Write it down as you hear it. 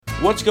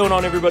What's going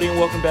on, everybody, and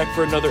welcome back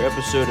for another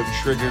episode of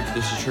Triggered.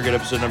 This is Triggered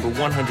episode number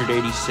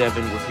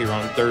 187. We're here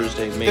on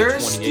Thursday, May 28th.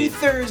 Thirsty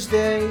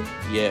Thursday.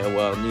 Yeah,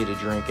 well, need a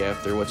drink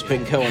after what's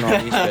been going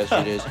on these past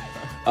few days.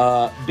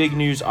 Big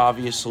news,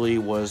 obviously,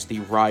 was the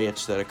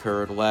riots that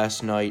occurred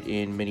last night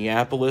in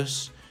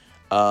Minneapolis.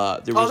 There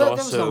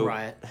was no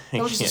riot.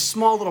 That was just a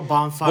small little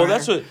bonfire.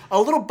 Well,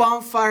 a little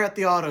bonfire at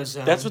the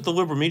AutoZone. That's what the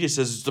liberal media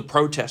says. It's the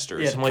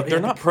protesters. Yeah, I'm like,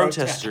 they're not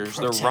protesters.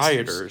 They're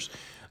rioters.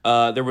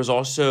 There was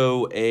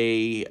also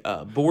a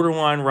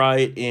borderline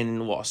riot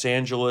in Los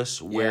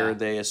Angeles where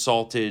they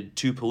assaulted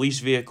 2 police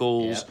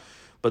vehicles,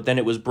 but then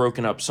it was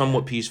broken up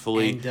somewhat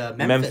peacefully. And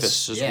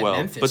Memphis as well.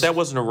 Memphis. But that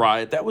wasn't a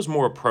riot. That was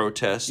more a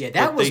protest. Yeah,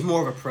 that was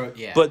more of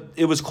a But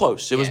it was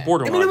close. It was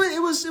borderline. I mean,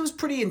 it was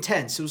pretty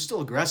intense. It was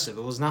still aggressive.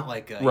 It was not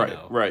like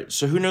Right.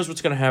 So who knows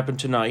what's going to happen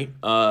tonight?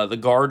 The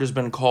Guard has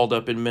been called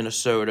up in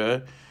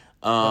Minnesota.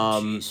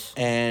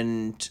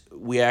 And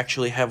we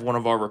actually have one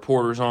of our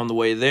reporters on the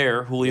way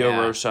there, Julio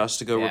Rosas,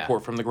 to go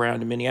report from the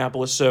ground in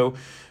Minneapolis. So,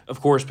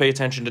 of course, pay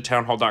attention to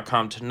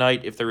townhall.com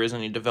tonight. If there is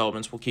any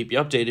developments, we'll keep you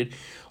updated.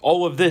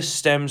 All of this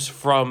stems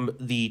from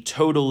the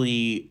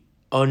totally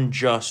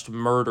unjust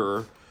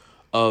murder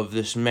of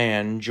this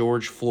man,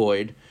 George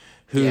Floyd,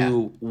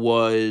 who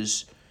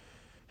was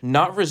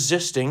not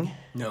resisting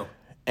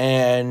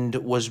and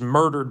was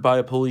murdered by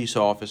a police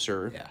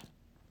officer. Yeah.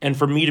 And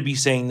for me to be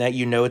saying that,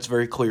 it's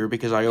very clear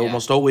because I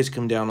almost always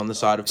come down on the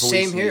side of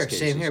police.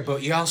 Same here.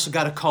 But you also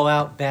got to call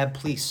out bad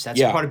police.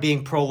 That's part of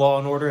being pro law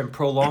and order and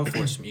pro law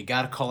enforcement. You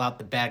got to call out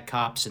the bad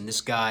cops. And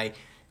this guy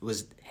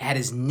had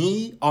his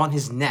knee on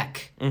his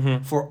neck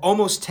for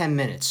almost 10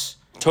 minutes.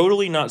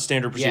 Totally not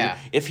standard procedure. Yeah.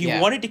 If he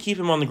wanted to keep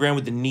him on the ground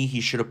with the knee, he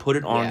should have put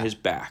it on his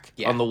back,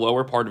 on the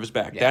lower part of his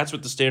back. That's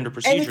what the standard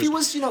procedure is. And if he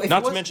was,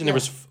 not to mention there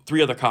was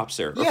 3 other cops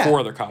there, or 4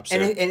 other cops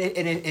there. And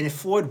if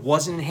Floyd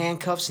wasn't in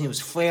handcuffs and he was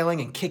flailing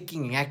and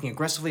kicking and acting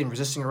aggressively and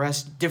resisting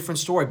arrest, different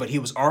story. But he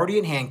was already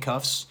in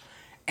handcuffs,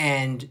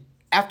 and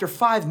after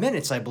 5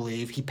 minutes, I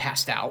believe, he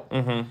passed out,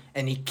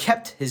 and he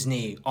kept his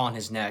knee on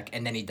his neck,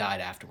 and then he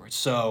died afterwards.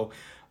 So.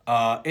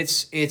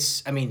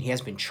 It's. I mean, he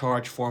has been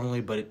charged formally,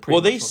 but it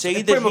pretty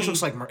much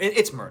looks like murder.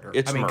 It's murder.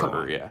 It's murder. Come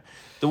on.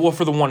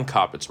 For the one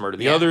cop, it's murder.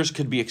 The others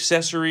could be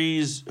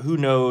accessories. Who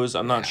knows?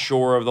 I'm not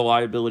sure of the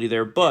liability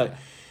there. But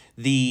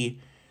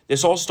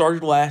this all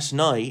started last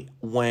night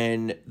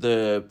when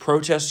the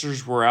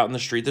protesters were out in the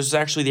street. This was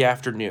actually the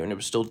afternoon. It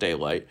was still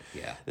daylight.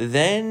 Yeah.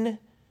 Then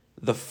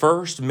the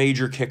first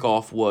major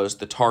kickoff was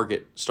the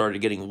Target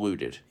started getting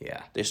looted.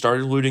 Yeah. They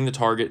started looting the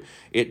Target.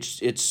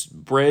 It's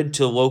spread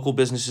to local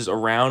businesses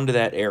around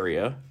that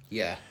area.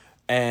 Yeah.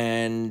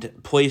 And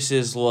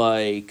places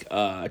like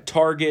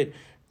Target,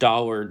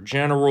 Dollar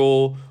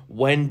General,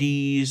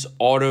 Wendy's,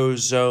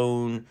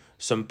 AutoZone,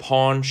 some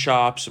pawn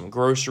shops, some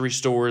grocery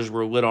stores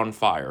were lit on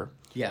fire.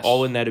 Yes.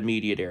 All in that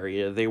immediate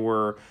area. They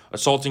were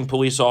assaulting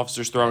police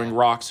officers, throwing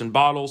rocks and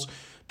bottles,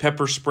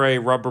 pepper spray,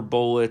 rubber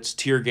bullets,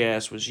 tear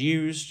gas was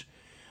used.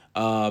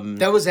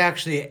 That was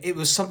it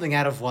was something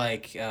out of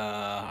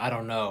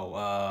Dawn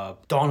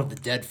of the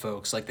Dead,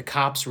 folks. Like the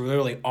cops were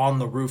literally on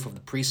the roof of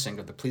the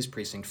police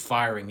precinct,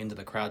 firing into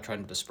the crowd,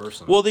 trying to disperse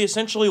them. Well, they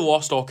essentially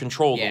lost all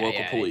control of the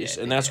local police,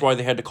 and that's why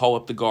they had to call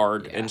up the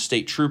Guard and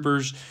state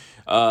troopers.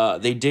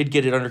 They did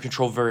get it under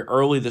control very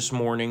early this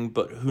morning,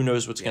 but who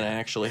knows what's going to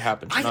actually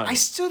happen tonight. I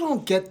still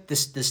don't get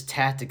this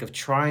tactic of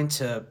trying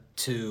to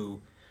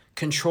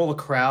control a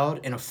crowd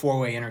in a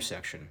 4-way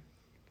intersection.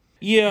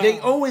 Yeah, they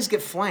always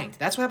get flanked.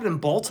 That's what happened in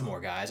Baltimore,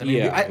 guys. We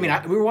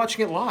were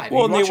watching it live.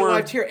 Well, we watched it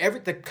live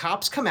here. The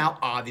cops come out,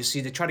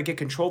 obviously, to try to get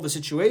control of the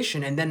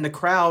situation, and then the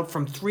crowd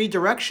from 3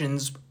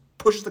 directions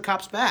pushes the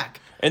cops back.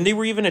 And they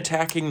were even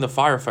attacking the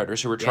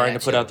firefighters who were trying to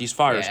put out these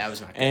fires. Yeah, that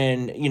was not good.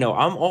 And,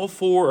 I'm all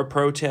for a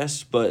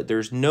protest, but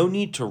there's no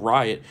need to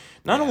riot.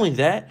 Not only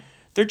that,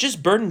 they're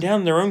just burning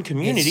down their own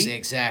community.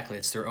 Exactly.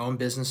 It's their own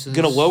businesses.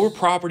 Going to lower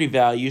property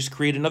values,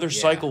 create another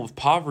cycle of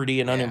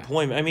poverty and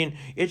unemployment. I mean,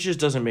 it just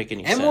doesn't make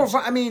any sense.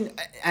 And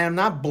I'm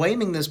not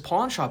blaming this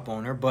pawn shop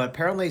owner, but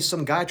apparently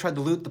some guy tried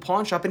to loot the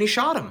pawn shop and he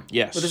shot him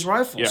with his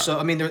rifle. Yeah.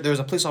 So, there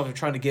was a police officer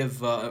trying to give,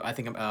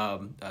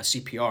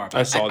 CPR.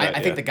 I saw that,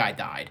 I think the guy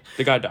died.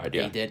 The guy died,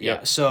 He did,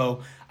 yeah.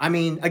 So,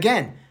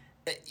 again,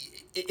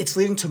 it's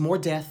leading to more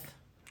death.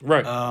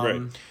 Right.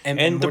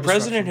 And the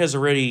president has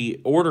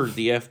already ordered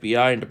the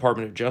FBI and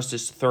Department of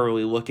Justice to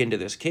thoroughly look into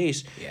this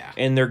case. Yeah.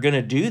 And they're going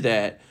to do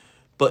that.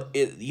 But,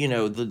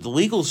 the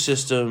legal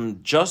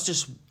system,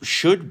 justice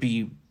should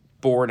be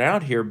borne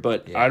out here.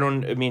 But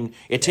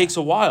it takes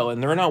a while,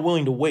 and they're not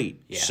willing to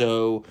wait. Yeah.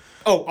 So.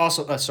 Oh,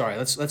 also, sorry.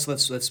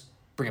 Let's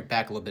bring it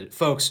back a little bit.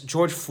 Folks,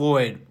 George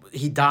Floyd,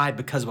 he died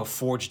because of a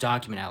forged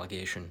document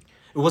allegation.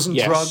 It wasn't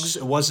drugs.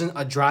 It wasn't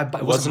a drive-by.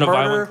 It wasn't a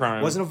violent crime.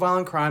 It wasn't a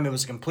violent crime. It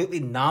was a completely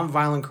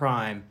non-violent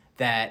crime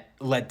that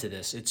led to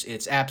this.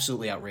 It's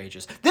absolutely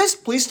outrageous. This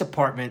police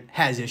department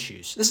has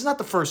issues. This is not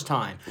the first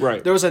time.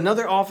 Right. There was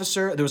another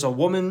officer. There was a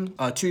woman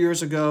 2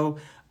 years ago.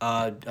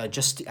 I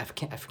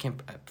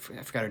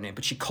forgot her name,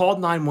 but she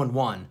called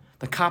 911.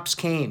 The cops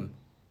came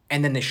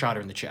and then they shot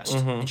her in the chest,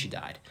 and she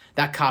died.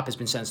 That cop has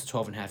been sentenced to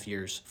 12 and a half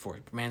years for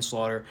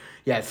manslaughter.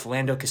 You had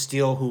Philando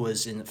Castile, who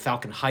was in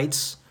Falcon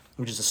Heights,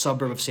 which is a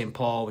suburb of St.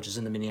 Paul, which is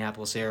in the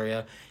Minneapolis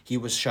area. He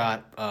was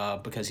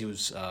shot because he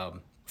was,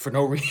 for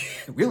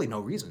really no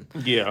reason.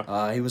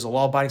 Yeah. He was a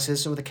law-abiding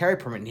citizen with a carry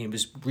permit, and he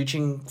was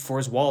reaching for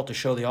his wallet to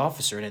show the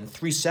officer, and in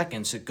 3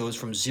 seconds, it goes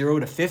from 0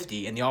 to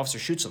 50, and the officer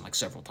shoots him, like,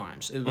 several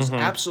times. It was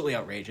absolutely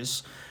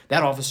outrageous.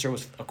 That officer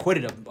was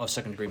acquitted of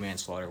second-degree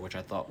manslaughter, which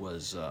I thought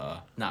was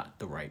not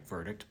the right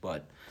verdict,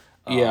 but...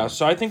 Yeah,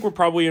 so I think we're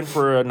probably in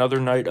for another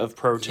night of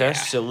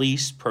protests, at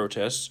least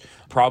protests,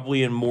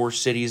 probably in more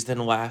cities than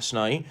last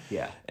night.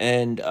 Yeah.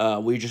 And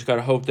we just got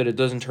to hope that it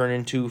doesn't turn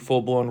into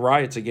full-blown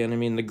riots again. I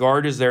mean, the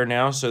Guard is there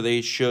now, so they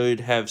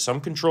should have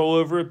some control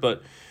over it,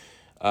 but,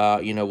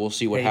 we'll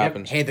see what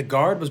happens. The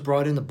Guard was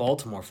brought into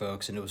Baltimore,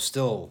 folks, and it was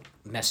still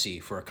messy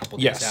for a couple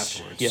days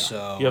afterwards. Yeah.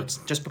 So it's,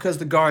 just because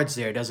the Guard's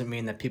there doesn't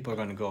mean that people are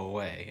going to go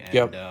away.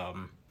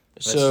 And,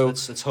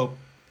 let's hope...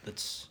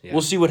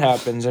 We'll see what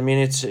happens. I mean,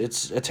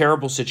 it's a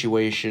terrible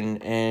situation,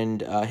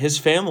 and his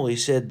family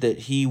said that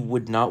he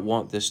would not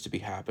want this to be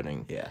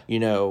happening. Yeah.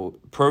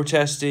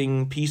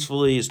 Protesting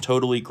peacefully is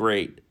totally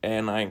great,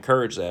 and I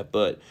encourage that,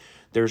 but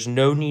there's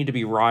no need to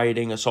be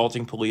rioting,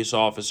 assaulting police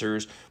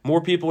officers.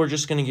 More people are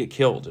just going to get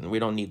killed, and we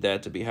don't need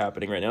that to be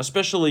happening right now,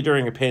 especially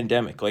during a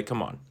pandemic. Like,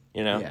 come on,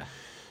 Yeah.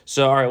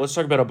 So, all right, let's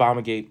talk about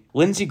Obamagate.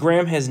 Lindsey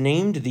Graham has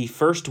named the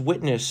first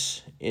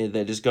witness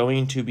that is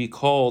going to be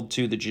called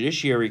to the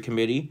Judiciary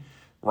Committee,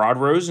 Rod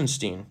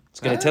Rosenstein. It's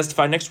going to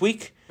testify next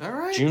week,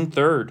 June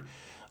 3rd.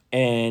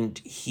 And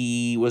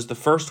he was the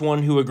first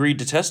one who agreed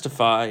to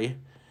testify,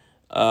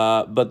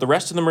 but the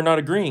rest of them are not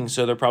agreeing,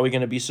 so they're probably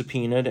going to be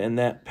subpoenaed, and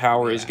that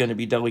power is going to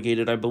be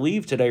delegated, I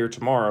believe, today or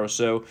tomorrow.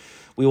 So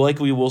we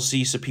likely will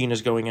see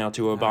subpoenas going out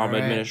to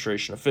Obama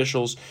administration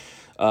officials.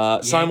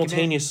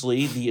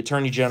 Simultaneously, the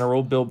Attorney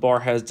General, Bill Barr,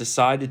 has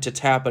decided to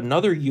tap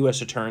another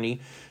U.S. attorney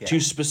to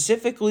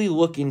specifically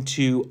look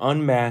into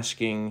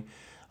unmasking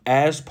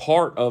as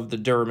part of the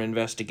Durham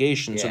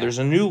investigation. So there's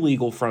a new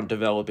legal front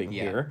developing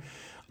here.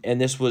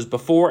 And this was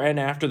before and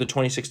after the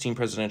 2016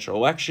 presidential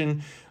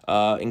election,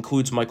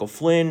 includes Michael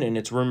Flynn, and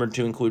it's rumored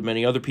to include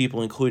many other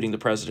people, including the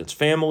president's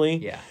family.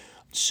 Yeah.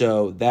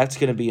 So that's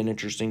going to be an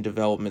interesting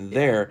development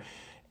there.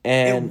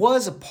 And it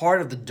was a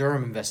part of the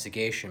Durham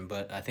investigation,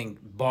 but I think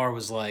Barr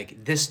was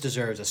like, this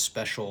deserves a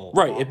special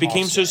it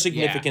became so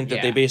significant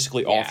that they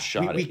basically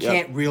offshot it. We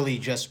can't really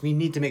just... We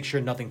need to make sure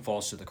nothing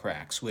falls through the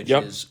cracks, which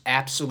is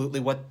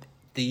absolutely what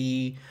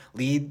the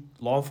lead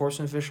law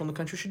enforcement official in the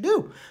country should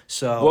do.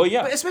 So,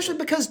 but especially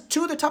because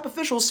two of the top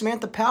officials,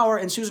 Samantha Power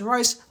and Susan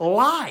Rice,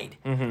 lied.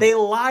 They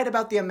lied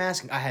about the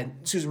unmasking.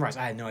 Susan Rice,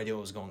 I had no idea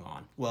what was going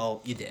on.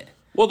 Well, you did.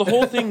 Well, the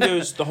whole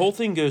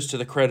thing goes to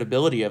the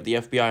credibility of the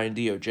FBI and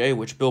DOJ,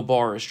 which Bill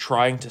Barr is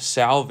trying to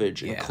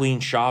salvage and clean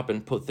shop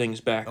and put things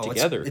back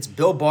together. It's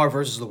Bill Barr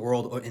versus the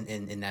world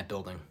in that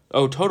building.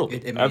 Oh,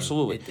 totally.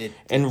 Absolutely.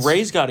 And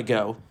Ray's got to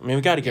go. I mean,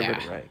 we got to get rid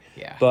of Ray.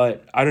 Yeah.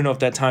 But I don't know if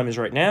that time is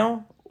right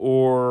now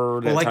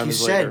or that time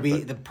is later. Like you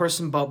said, the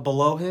person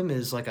below him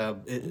is like a...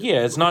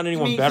 it's not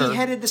anyone better. He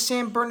headed the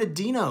San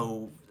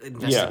Bernardino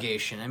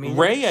investigation. I mean,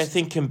 Ray, I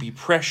think, can be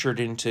pressured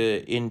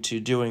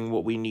into doing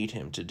what we need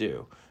him to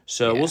do.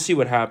 So we'll see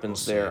what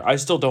happens there. I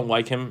still don't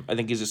like him. I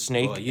think he's a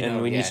snake,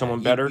 and we need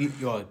someone better.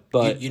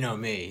 But you know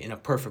me. In a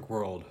perfect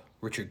world,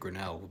 Richard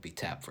Grinnell would be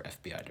tapped for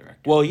FBI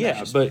director. Well,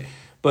 yeah,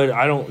 but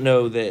I don't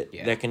know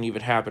that can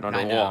even happen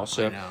under law.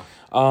 So,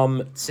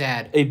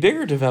 sad. A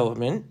bigger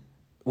development,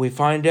 we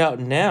find out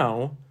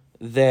now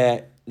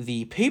that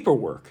the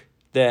paperwork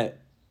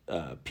that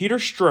Peter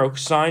Strzok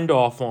signed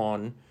off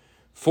on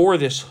for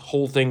this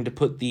whole thing to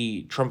put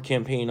the Trump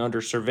campaign under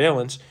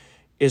surveillance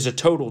is a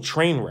total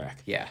train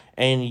wreck. Yeah.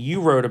 And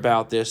you wrote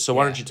about this, so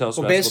why don't you tell us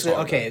about this?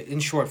 Well, basically, in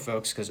short,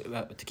 folks, because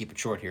to keep it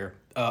short here,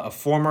 a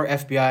former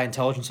FBI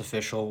intelligence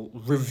official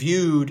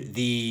reviewed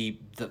the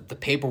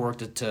paperwork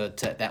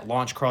that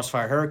launched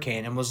Crossfire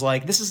Hurricane and was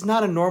like, this is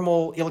not a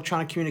normal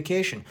electronic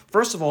communication.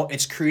 First of all,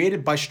 it's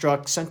created by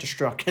Strzok, sent to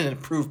Strzok, and then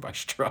approved by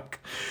Strzok.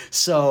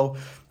 So...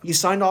 he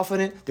signed off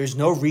on it. There's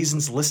no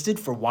reasons listed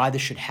for why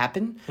this should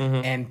happen.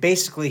 And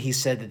basically he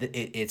said that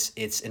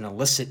it's an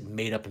illicit,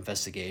 made-up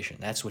investigation.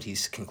 That's what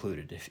he's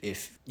concluded.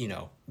 If in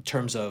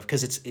terms of...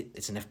 because it's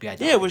an FBI document.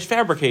 Yeah, it was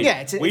fabricated.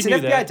 Yeah, it's an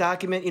FBI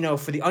document.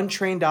 For the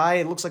untrained eye,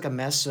 it looks like a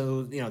mess.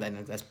 So,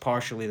 that's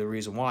partially the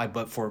reason why.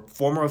 But for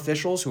former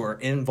officials who are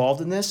involved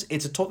in this,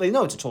 they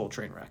know it's a total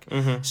train wreck.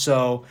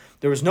 So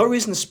there was no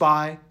reason to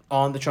spy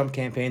on the Trump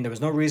campaign. There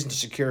was no reason to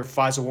secure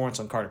FISA warrants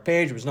on Carter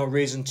Page. There was no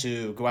reason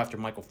to go after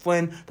Michael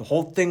Flynn. The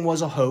whole thing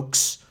was a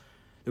hoax.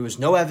 There was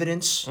no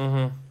evidence.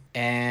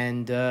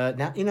 And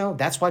now,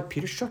 that's why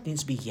Peter Strzok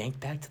needs to be yanked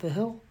back to the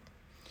Hill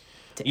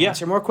to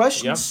answer more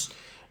questions.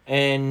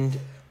 And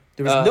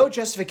There was no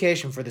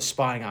justification for the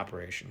spying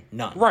operation.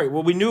 None. Right.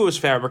 Well, we knew it was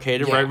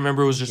fabricated, right?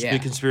 Remember, it was just a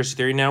big conspiracy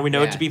theory. Now we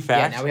know it to be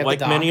fact, now we have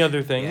like many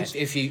other things.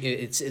 If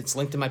it's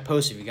linked in my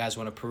post if you guys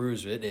want to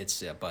peruse it.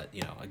 It's but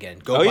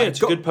again,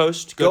 it's a good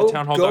post. Go to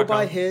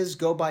townhall.com.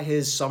 Go by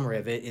his summary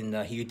of it.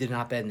 He did an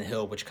op-ed in the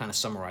Hill, which kind of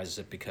summarizes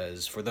it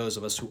because for those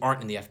of us who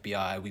aren't in the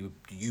FBI,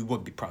 you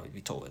would probably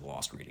be totally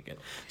lost reading it.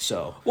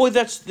 So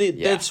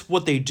that's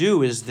what they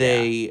do is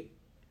they.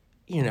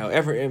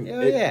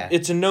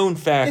 It's a known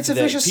fact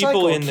that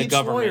people in the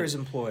government, lawyers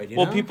employed.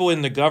 People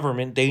in the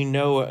government, they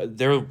know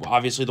they're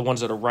obviously the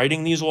ones that are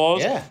writing these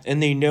laws,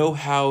 and they know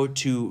how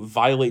to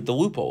violate the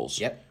loopholes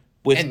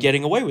with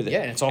getting away with it.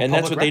 Yeah, and it's all and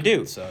that's what record, they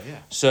do.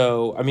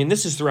 So I mean,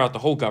 this is throughout the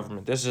whole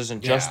government. This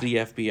isn't just the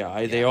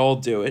FBI. They all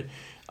do it.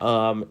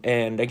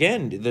 And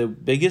again, the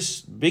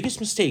biggest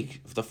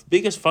mistake, the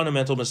biggest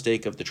fundamental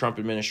mistake of the Trump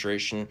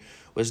administration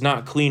was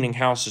not cleaning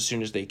house as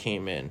soon as they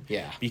came in.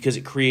 Yeah. Because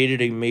it created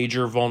a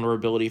major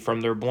vulnerability from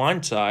their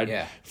blind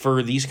side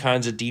for these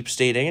kinds of deep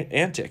state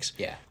antics.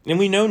 Yeah. And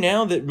we know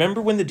now that,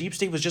 remember when the deep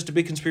state was just a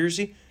big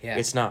conspiracy? Yeah.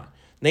 It's not.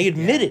 They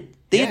admit it.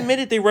 They admit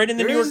it. They write in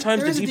the New York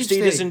Times the deep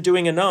state isn't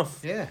doing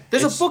enough. Yeah.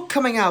 There's a book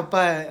coming out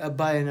by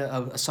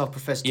a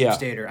self-professed deep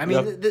stater. I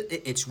mean,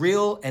 it's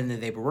real, and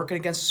they were working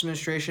against this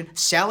administration.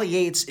 Sally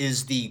Yates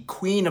is the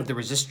queen of the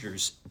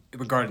resistors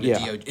regarding the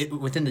DOJ,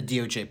 within the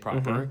DOJ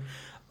proper,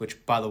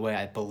 which, by the way,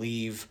 I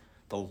believe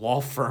the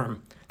law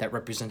firm that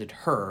represented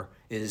her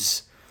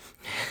is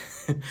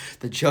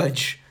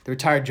the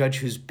retired judge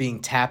who's being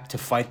tapped to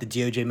fight the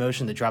DOJ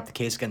motion to drop the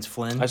case against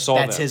Flynn. I saw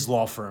That's his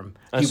law firm.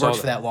 He works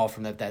for that law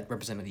firm that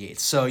represented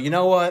Yates. So you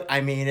know what?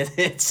 I mean,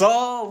 it's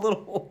all a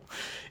little.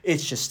 It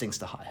just stinks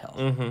to high hell.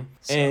 Mm-hmm.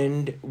 So.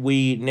 And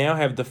we now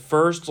have the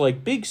first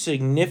big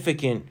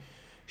significant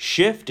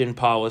shift in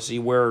policy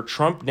where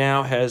Trump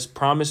now has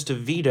promised to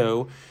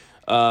veto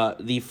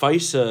the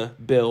FISA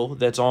bill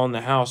that's on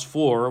the House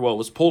floor. Well, it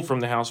was pulled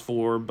from the House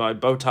floor by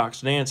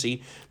Botox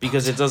Nancy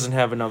because it doesn't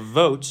have enough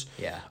votes.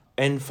 Yeah.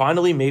 And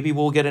finally, maybe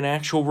we'll get an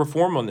actual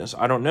reform on this.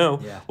 I don't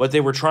know. Yeah. What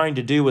they were trying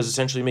to do was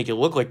essentially make it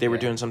look like they were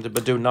doing something,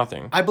 but do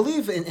nothing. I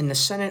believe in the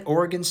Senate,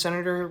 Oregon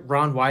Senator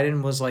Ron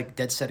Wyden was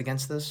dead set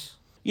against this.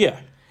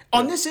 Yeah.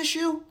 On this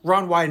issue,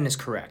 Ron Wyden is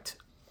correct.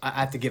 I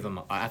have to give him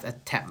I have to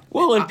tap.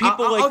 Well, and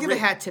people I'll give a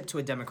hat tip to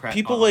a Democrat.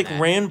 People like that.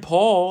 Rand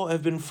Paul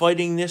have been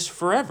fighting this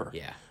forever.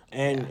 Yeah.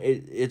 And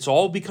it's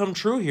all become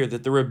true here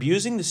that they're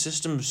abusing the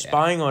system,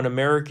 spying on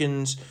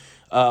Americans.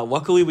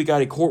 Luckily, we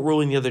got a court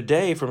ruling the other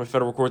day from a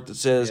federal court that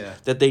says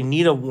that they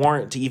need a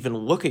warrant to even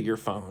look at your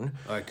phone.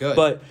 All right, good.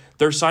 But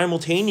they're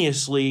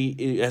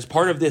simultaneously, as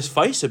part of this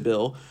FISA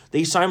bill,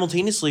 they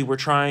simultaneously were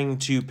trying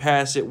to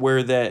pass it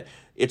where that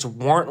it's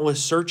warrantless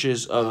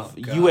searches of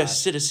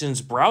U.S.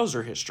 citizens'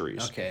 browser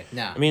histories. Okay,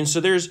 now. I mean, so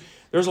there's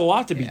a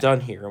lot to be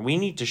done here, and we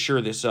need to shore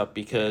this up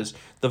because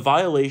the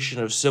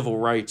violation of civil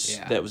rights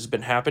that has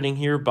been happening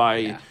here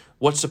by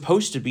what's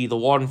supposed to be the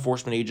law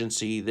enforcement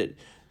agency that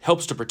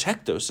helps to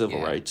protect those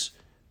civil rights,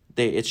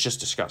 it's just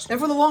disgusting.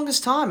 And for the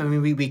longest time, I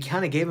mean, we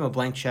kind of gave him a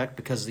blank check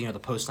because, the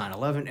post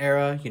 9/11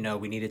 era,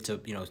 we needed to,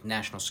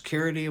 national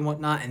security and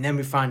whatnot, and then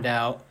we find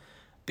out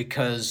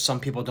because some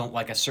people don't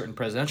like a certain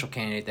presidential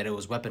candidate that it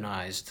was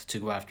weaponized to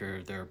go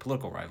after their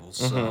political rivals.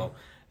 Mm-hmm. So,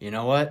 you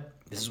know what?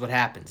 This is what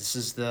happened. This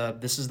is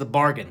the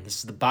bargain. This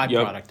is the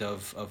byproduct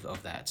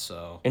of that.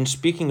 So. And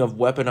speaking of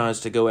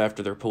weaponized to go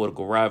after their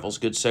political rivals,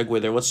 good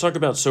segue there. Let's talk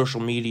about social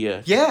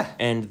media. Yeah.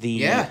 And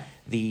the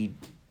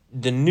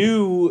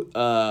new,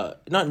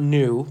 not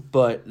new,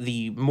 but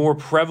the more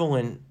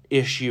prevalent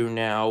issue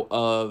now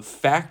of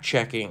fact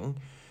checking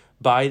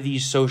by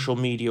these social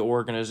media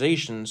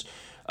organizations.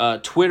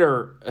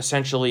 Twitter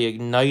essentially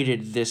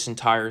ignited this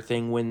entire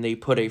thing when they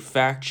put a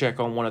fact check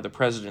on one of the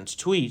president's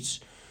tweets.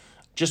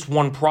 Just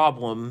one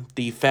problem,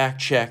 the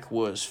fact check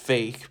was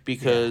fake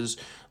because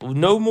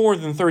no more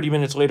than 30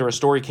 minutes later a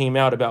story came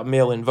out about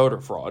mail-in voter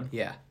fraud.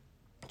 Yeah.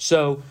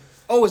 So...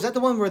 Oh, is that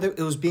the one where it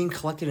was being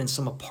collected in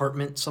some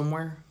apartment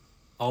somewhere?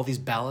 All these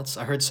ballots?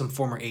 I heard some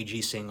former AG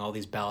saying all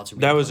these ballots are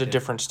being collected. A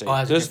different state.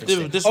 Oh,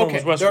 this one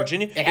was West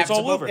Virginia. It's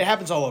all over. It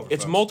happens all over.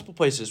 It's multiple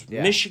places.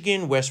 Yeah.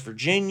 Michigan, West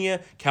Virginia,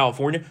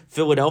 California,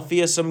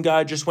 Philadelphia. Some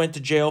guy just went to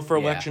jail for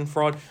election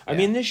fraud. I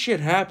mean, this shit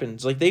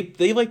happens.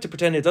 They like to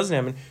pretend it doesn't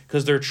happen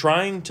because they're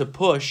trying to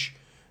push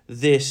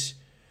this,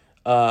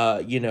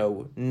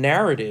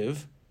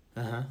 narrative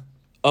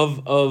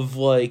of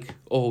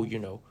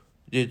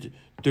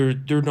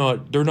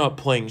they're not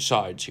playing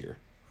sides here.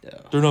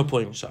 No. They're not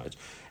playing sides.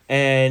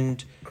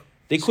 And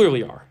they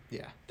clearly are.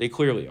 Yeah. They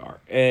clearly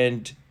are.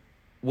 And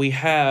we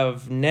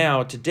have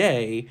now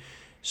today,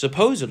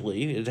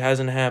 supposedly, it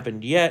hasn't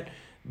happened yet,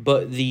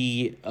 but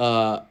we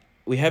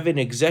have an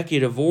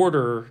executive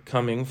order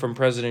coming from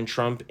President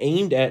Trump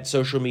aimed at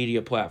social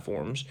media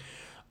platforms.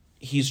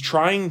 He's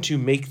trying to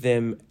make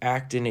them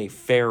act in a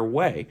fair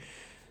way.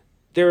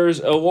 There's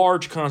a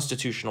large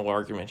constitutional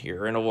argument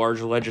here and a large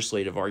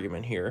legislative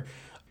argument here.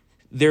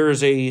 There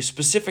is a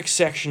specific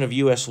section of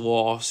U.S.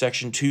 law,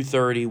 Section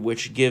 230,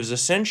 which gives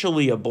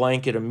essentially a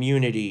blanket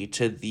immunity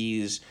to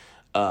these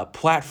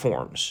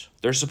platforms.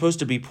 They're supposed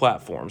to be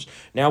platforms.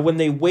 Now, when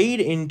they wade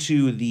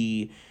into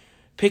the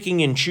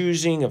picking and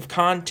choosing of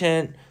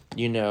content,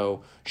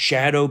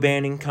 shadow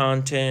banning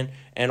content,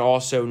 and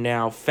also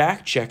now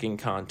fact-checking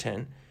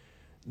content,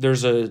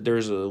 there's a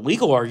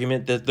legal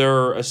argument that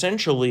they're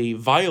essentially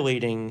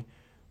violating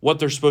what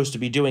they're supposed to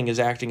be doing is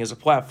acting as a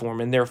platform,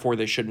 and therefore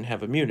they shouldn't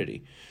have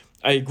immunity.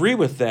 I agree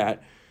with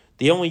that.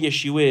 The only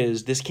issue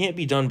is this can't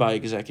be done by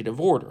executive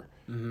order.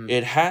 Mm-hmm.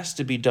 It has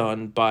to be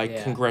done by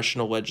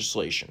congressional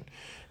legislation.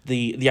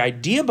 The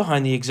idea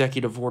behind the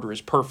executive order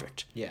is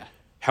perfect. Yeah.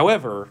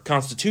 However,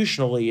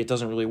 constitutionally, it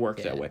doesn't really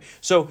work that way.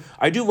 So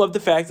I do love the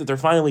fact that they're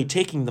finally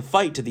taking the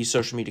fight to these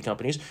social media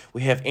companies.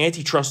 We have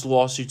antitrust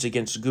lawsuits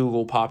against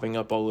Google popping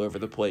up all over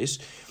the place.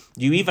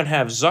 You even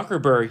have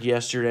Zuckerberg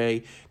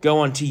yesterday go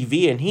on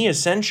TV, and he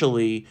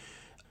essentially,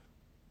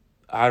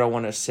 I don't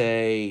want to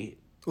say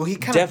he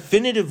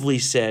definitively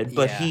said,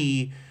 but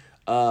he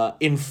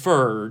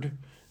inferred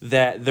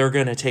that they're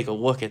going to take a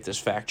look at this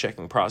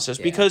fact-checking process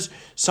because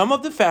some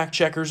of the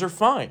fact-checkers are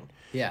fine.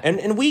 Yeah.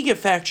 And we get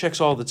fact checks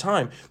all the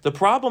time. The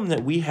problem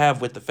that we have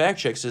with the fact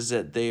checks is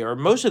that they are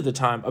most of the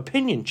time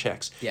opinion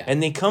checks. Yeah.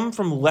 And they come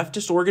from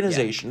leftist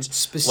organizations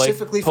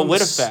specifically like from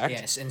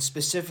PolitiFact. And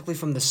specifically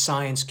from the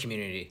science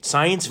community.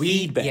 Science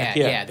feedback.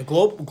 Yeah. The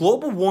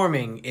global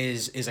warming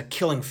is a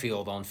killing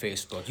field on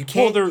Facebook. You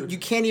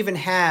can't even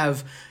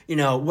have,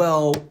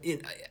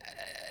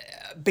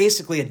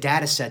 basically a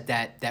data set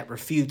that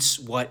refutes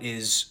what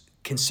is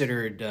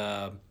considered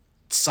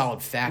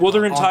solid fact. Well,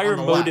 their entire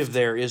motive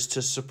there is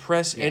to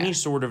suppress any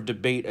sort of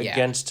debate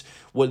against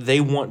what they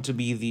want to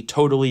be the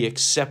totally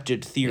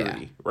accepted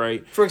theory,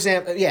 right? For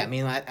example,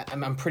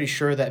 I'm pretty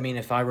sure that,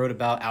 if I wrote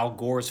about Al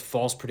Gore's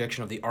false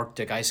prediction of the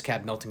Arctic ice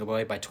cap melting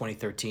away by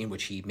 2013,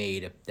 which he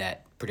made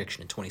that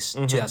prediction in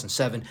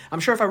 2007, I'm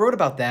sure if I wrote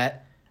about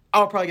that,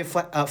 I'll probably get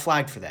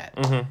flagged for that.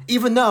 Mm-hmm.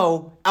 Even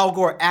though Al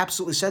Gore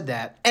absolutely said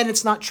that, and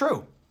it's not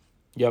true.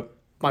 Yep.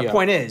 My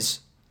point is,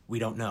 we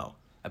don't know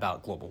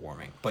about global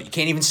warming, but you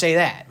can't even say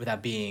that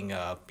without being,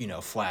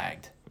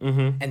 flagged.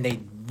 Mm-hmm. And they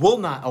will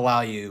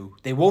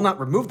not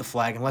remove the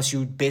flag unless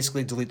you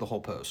basically delete the whole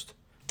post.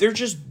 They're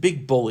just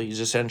big bullies,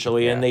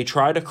 essentially, and they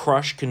try to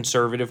crush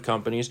conservative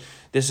companies.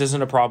 This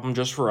isn't a problem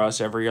just for us.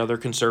 Every other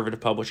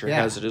conservative publisher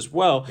has it as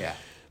well. Yeah.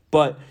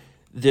 But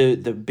the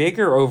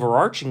bigger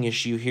overarching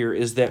issue here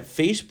is that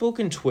Facebook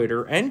and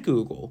Twitter and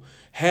Google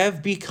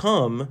have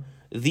become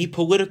the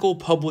political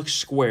public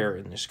square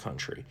in this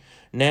country.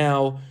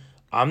 Now,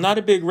 I'm not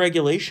a big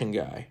regulation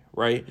guy,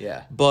 right?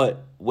 Yeah.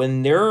 But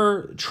when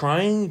they're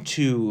trying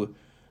to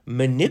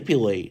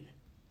manipulate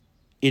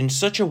in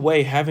such a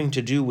way having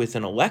to do with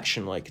an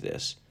election like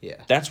this,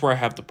 that's where I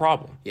have the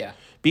problem. Yeah.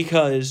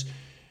 Because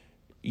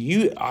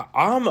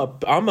I'm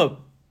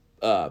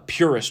a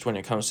purist when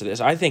it comes to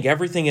this. I think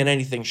everything and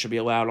anything should be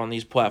allowed on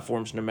these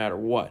platforms no matter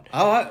what.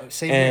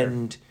 Same here.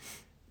 And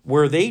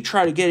where they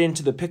try to get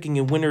into the picking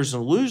and winners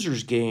and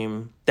losers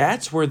game,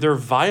 that's where they're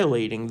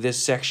violating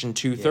this Section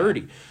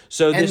 230.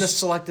 So the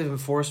selective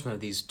enforcement of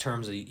these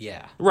terms,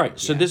 right.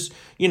 So this,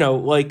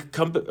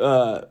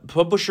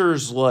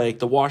 publishers like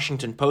the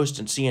Washington Post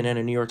and CNN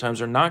and New York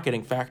Times are not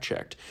getting fact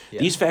checked.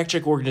 Yeah. These fact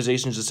check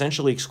organizations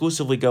essentially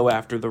exclusively go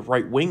after the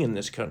right wing in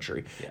this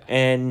country,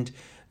 and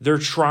they're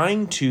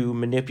trying to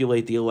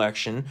manipulate the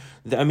election.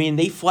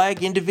 They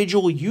flag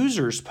individual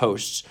users'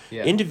 posts,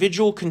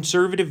 individual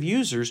conservative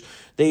users.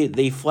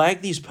 They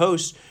flag these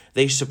posts,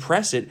 they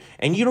suppress it,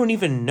 and you don't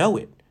even know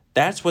it.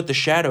 That's what the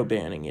shadow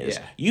banning is.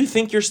 Yeah. You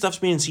think your stuff's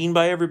being seen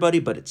by everybody,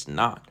 but it's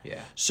not.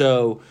 Yeah.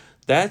 So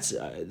this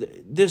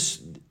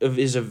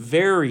is a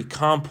very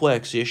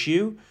complex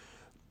issue.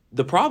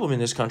 The problem in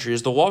this country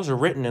is the laws are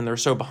written and they're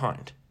so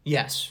behind.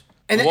 yes.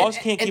 The laws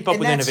can't keep up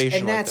with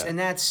innovation like that. And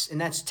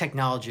that's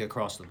technology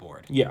across the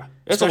board. Yeah,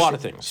 that's a lot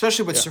of things.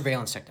 Especially with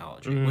surveillance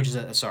technology, which is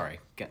not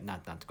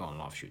to go on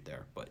an offshoot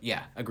there, but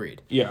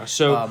agreed. Yeah,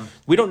 so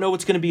we don't know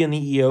what's going to be in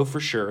the EO for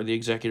sure, the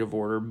executive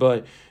order,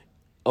 but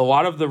a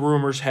lot of the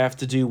rumors have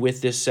to do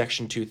with this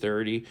Section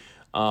 230.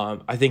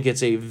 I think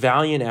it's a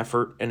valiant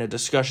effort and a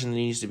discussion that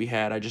needs to be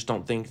had. I just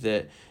don't think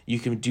that you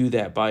can do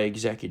that by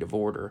executive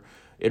order.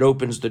 It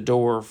opens the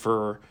door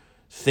for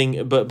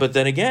but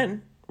then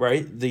again,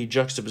 right, the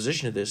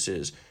juxtaposition of this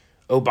is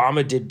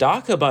Obama did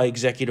DACA by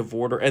executive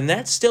order, and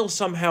that still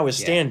somehow is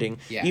standing,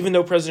 even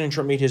though President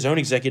Trump made his own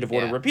executive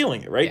order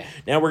repealing it, right? Yeah.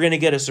 Now we're going to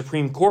get a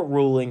Supreme Court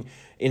ruling.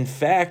 In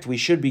fact, we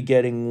should be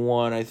getting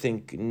one, I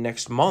think,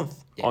 next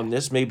month on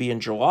this, maybe in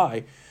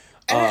July.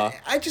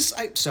 I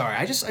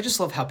just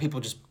love how people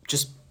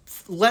just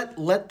let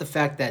the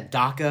fact that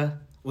DACA,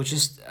 which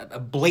is a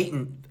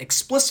blatant,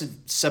 explicit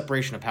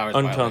separation of powers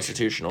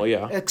unconstitutional,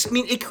 violation.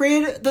 It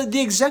created the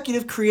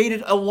executive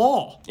created a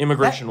law.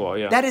 Immigration law,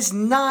 That is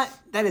not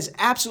That is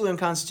absolutely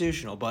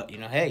unconstitutional. But,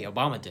 hey,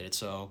 Obama did it.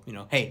 So,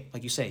 hey,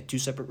 like you say, 2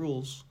 separate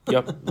rules.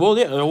 Yep. Well,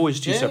 yeah, always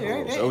two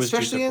separate rules. Always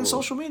especially in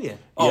social media.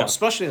 Oh,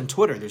 especially on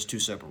Twitter, there's 2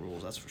 separate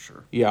rules. That's for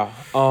sure. Yeah.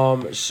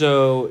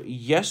 So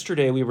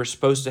yesterday we were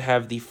supposed to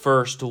have the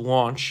first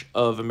launch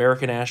of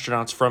American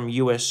astronauts from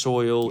U.S.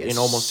 soil in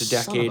almost a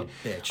decade. Son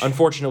of a bitch.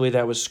 Unfortunately,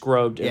 that was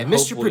scrubbed. Yeah,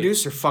 Mr.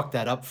 Producer fucked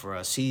that up for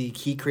us.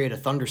 He created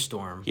a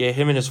thunderstorm. Yeah,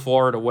 him and his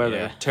Florida weather.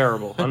 Yeah.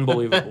 Terrible.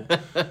 Unbelievable.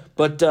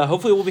 But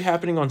hopefully it will be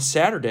happening on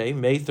Saturday,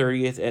 May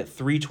 30th at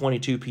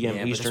 3:22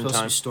 p.m. Eastern Time.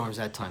 Time. To be storms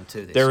that time,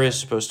 too. There is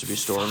supposed to be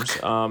storms.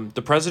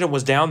 The president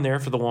was down there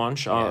for the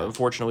launch. Yeah.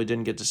 Unfortunately,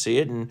 didn't get to see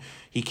it, and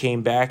he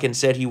came back and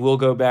said he will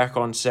go back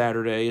on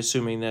Saturday,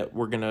 assuming that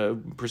we're going to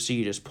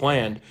proceed as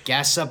planned.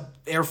 Gas up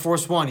Air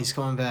Force One. He's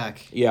coming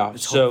back. Yeah,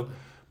 so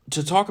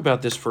to talk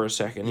about this for a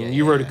second, and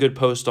you wrote a good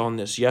post on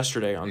this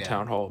yesterday on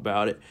Town Hall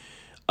about it.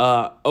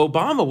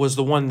 Obama was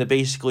the one that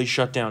basically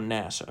shut down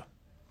NASA,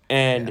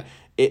 and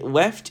it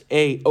left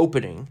a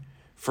opening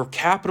for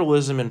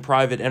capitalism and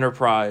private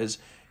enterprise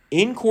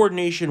in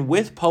coordination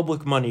with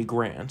public money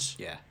grants.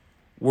 Yeah.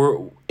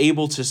 We're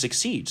able to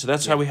succeed. So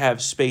that's how we have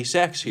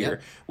SpaceX here,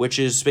 which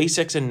is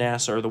SpaceX and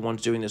NASA are the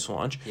ones doing this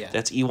launch. Yeah.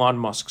 That's Elon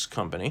Musk's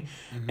company.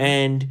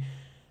 And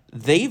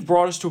they've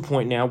brought us to a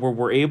point now where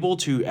we're able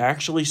to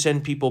actually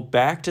send people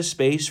back to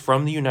space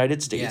from the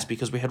United States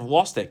because we had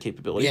lost that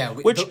capability,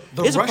 which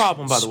is a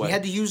problem, by the way. We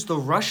had to use the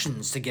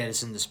Russians to get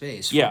us into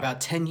space for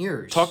about 10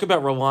 years. Talk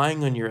about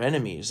relying on your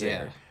enemies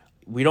there.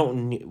 We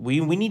don't. We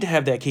need to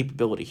have that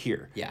capability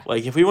here. Yeah.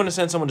 Like, if we want to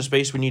send someone to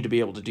space, we need to be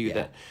able to do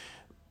that.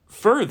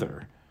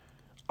 Further,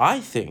 I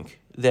think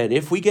that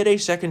if we get a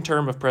second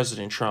term of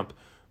President Trump,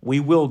 we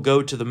will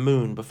go to the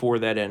moon before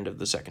that end of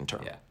the second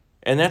term. Yeah.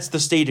 And that's the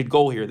stated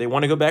goal here. They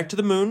want to go back to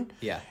the moon.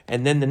 Yeah.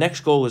 And then the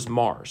next goal is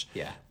Mars.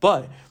 Yeah.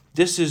 But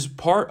this is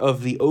part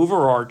of the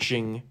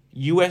overarching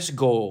U.S.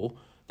 goal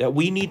that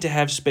we need to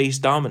have space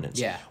dominance.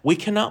 Yeah. We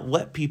cannot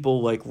let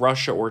people like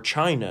Russia or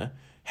China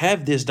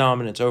have this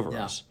dominance over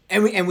us.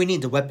 And we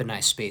need to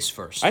weaponize space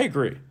first. I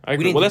agree.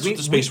 Well, that's what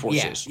the Space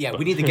Force is. Yeah,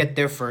 we need to get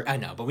there for... I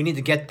know, but we need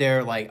to get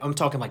there, I'm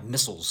talking like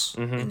missiles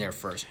in there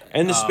first.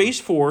 And the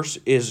Space Force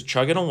is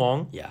chugging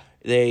along. Yeah.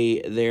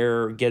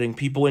 They're getting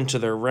people into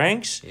their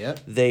ranks.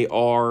 Yep. They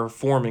are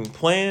forming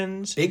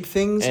plans. Big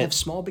things have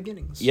small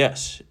beginnings.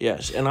 Yes.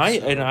 And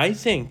I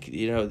think,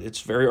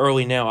 it's very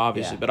early now,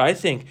 obviously, but I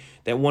think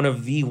that one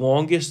of the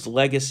longest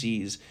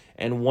legacies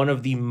and one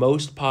of the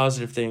most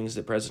positive things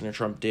that President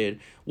Trump did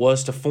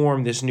was to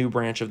form this new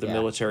branch of the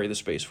military, the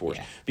Space Force,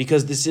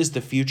 because this is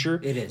the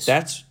future. It is.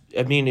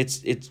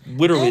 It's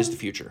literally is the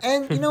future.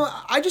 And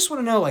I just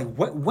want to know,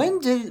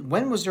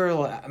 when was there?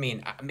 I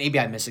mean, maybe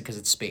I missed it because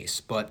it's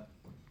space, but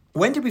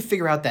when did we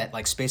figure out that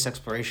space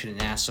exploration and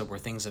NASA were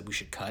things that we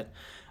should cut?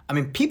 I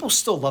mean, people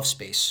still love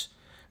space.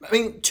 I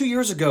mean, 2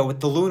 years ago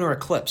with the lunar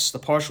eclipse, the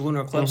partial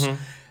lunar eclipse,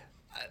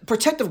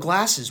 protective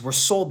glasses were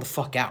sold the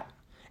fuck out.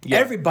 Yeah.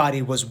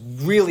 Everybody was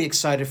really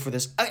excited for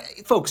this.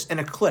 Folks, an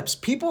eclipse.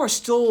 People are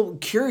still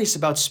curious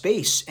about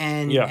space,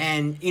 and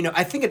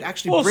I think it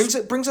actually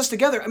brings us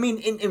together. I mean,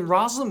 in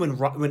Rosslyn,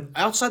 when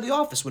outside the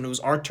office, when it was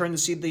our turn to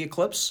see the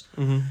eclipse,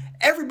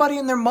 everybody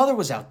and their mother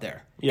was out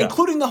there. Yeah.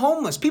 Including the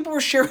homeless. People were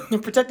sharing their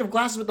protective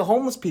glasses with the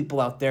homeless people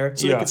out there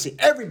so they could see.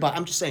 Everybody,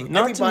 I'm just saying,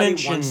 Not to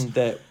mention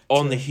that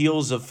on the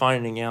heels of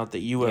finding out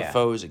that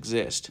UFOs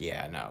exist.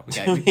 Yeah, no.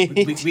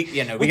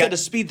 We got to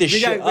speed this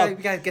shit up.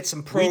 We got to get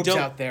some probes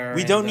out there.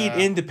 We don't need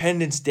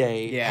Independence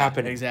Day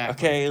happening.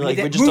 Exactly.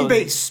 Okay? We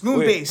just moon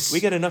base. We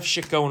got enough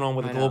shit going on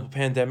with a global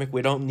pandemic.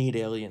 We don't need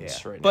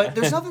aliens right now. But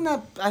there's nothing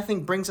that I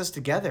think brings us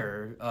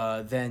together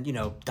than,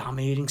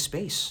 dominating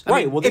space.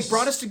 Right. It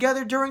brought us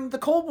together during the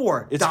Cold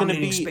War. It's going to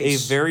be a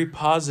very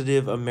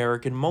positive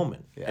American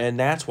moment. Yeah. And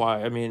that's why,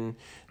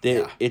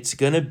 it's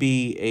going to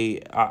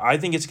be I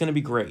think it's going to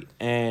be great.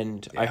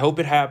 And I hope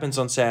it happens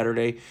on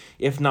Saturday.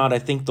 If not, I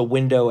think the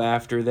window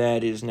after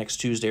that is next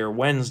Tuesday or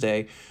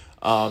Wednesday.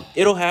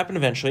 It'll happen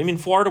eventually. I mean,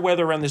 Florida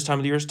weather around this time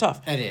of the year is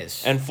tough. It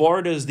is. And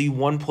Florida is the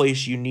one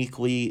place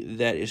uniquely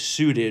that is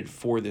suited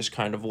for this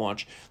kind of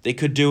launch. They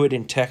could do it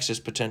in Texas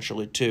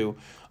potentially too.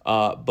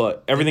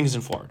 But everything's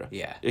in Florida.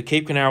 Yeah.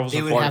 Cape Canaveral's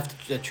in Florida. They would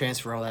have to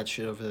transfer all that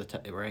shit over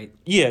the right?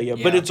 Yeah.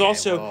 But it's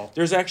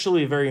there's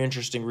actually a very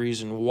interesting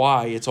reason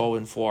why it's all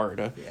in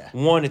Florida. Yeah.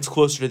 One, it's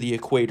closer to the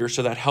equator,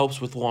 so that helps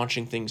with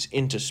launching things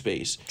into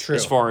space. True.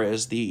 As far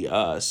as the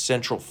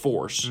central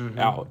force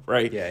out,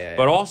 right? Yeah.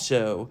 But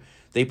also,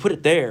 they put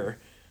it there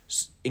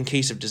in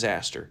case of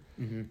disaster.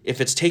 If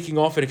it's taking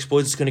off and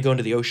explodes, it's going to go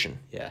into the ocean.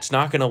 Yeah. It's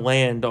not going to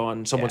land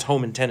on someone's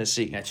home in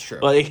Tennessee. That's true.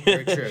 Very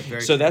true.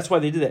 So that's why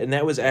they did that. And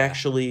that was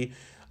actually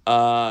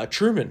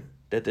Truman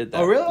that did that.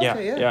 Oh, really? Yeah.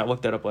 Okay, Yeah, I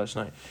looked that up last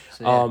night.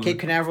 So, Cape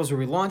Canaveral's where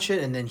we launch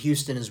it, and then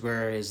Houston is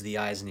where is the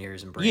eyes and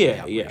ears and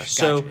brain. Yeah.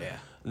 So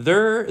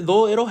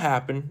It'll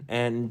happen,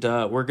 and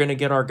we're gonna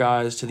get our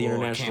guys to the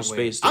International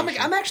Space Station.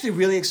 I'm actually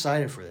really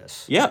excited for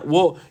this. Yeah,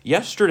 well,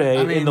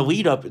 yesterday in the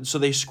lead up, so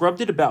they scrubbed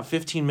it about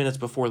 15 minutes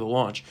before the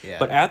launch. Yeah.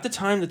 But at the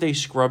time that they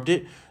scrubbed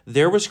it,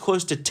 there was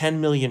close to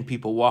 10 million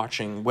people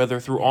watching, whether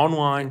through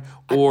online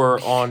or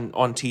on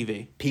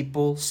TV.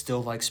 People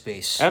still like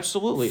space.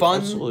 Absolutely,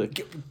 fun.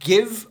 Absolutely.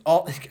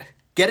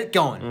 Get it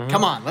going. Mm-hmm.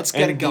 Come on, let's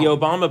get it going. The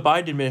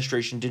Obama-Biden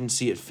administration didn't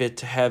see it fit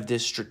to have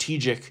this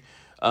strategic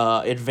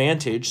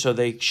advantage, so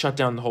they shut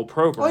down the whole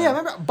program. Oh yeah,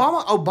 remember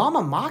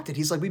Obama mocked it.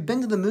 He's like, "We've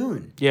been to the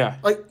moon." Yeah,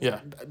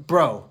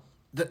 bro.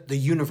 The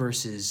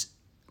universe is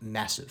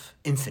massive,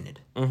 infinite.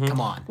 Mm-hmm.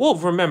 Come on. Well,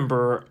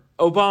 remember,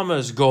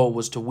 Obama's goal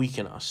was to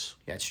weaken us.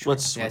 Yeah, that's true.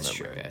 That's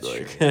true.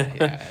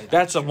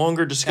 That's a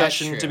longer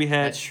discussion to be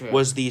had. That's true.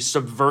 Was the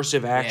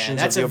subversive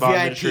actions of the Obama That's a VIP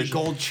administration.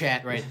 gold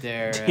chat right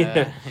there.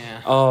 Yeah.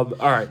 All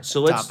right,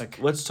 so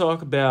let's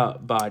talk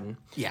about Biden.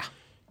 Yeah.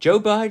 Joe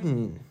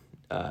Biden.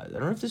 I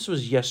don't know if this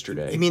was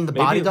yesterday. You mean the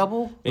body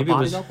double? Maybe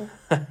double?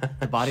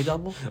 The body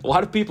double? A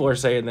lot of people are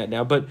saying that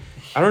now, but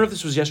I don't know if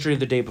this was yesterday or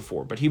the day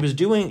before, but he was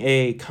doing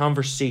a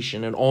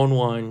conversation, an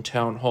online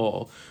town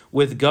hall,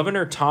 with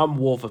Governor Tom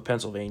Wolf of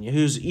Pennsylvania,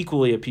 who's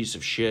equally a piece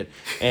of shit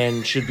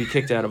and should be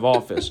kicked out of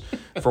office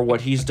for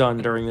what he's done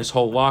during this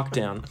whole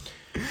lockdown.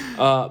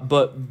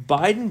 But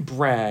Biden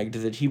bragged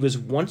that he was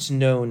once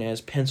known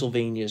as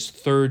Pennsylvania's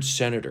third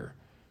senator,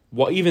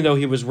 even though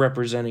he was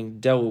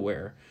representing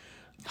Delaware.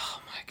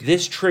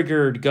 This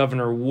triggered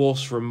Governor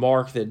Wolf's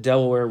remark that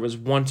Delaware was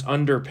once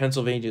under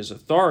Pennsylvania's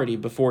authority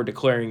before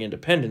declaring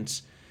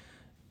independence,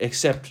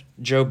 except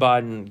Joe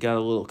Biden got a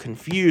little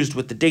confused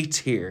with the dates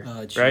here,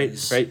 right?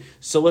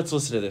 So let's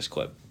listen to this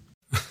clip.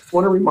 I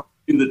want to remind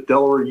you that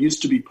Delaware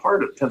used to be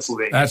part of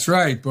Pennsylvania. That's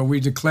right, but we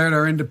declared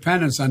our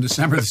independence on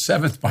December the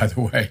 7th, by the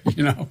way,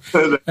 and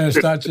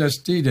it's not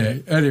just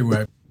D-Day.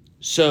 Anyway.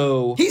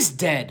 So he's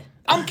dead.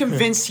 I'm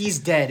convinced he's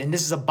dead, and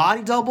this is a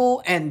body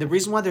double. And the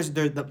reason why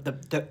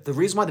the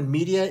reason why the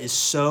media is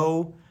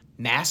so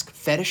mask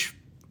fetish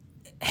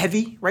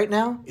heavy right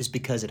now is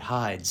because it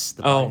hides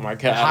the body. Oh my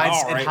god!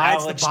 It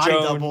hides the body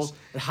doubles.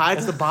 It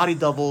hides the body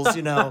doubles.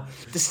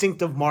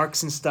 Distinctive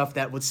marks and stuff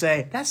that would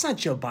say that's not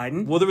Joe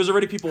Biden. Well, there was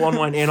already people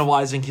online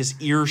analyzing his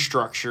ear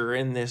structure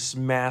in this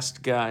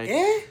masked guy,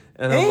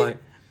 and I'm like,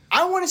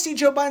 I want to see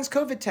Joe Biden's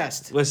COVID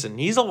test. Listen,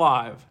 he's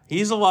alive.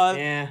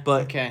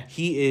 But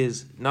he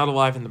is not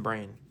alive in the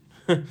brain.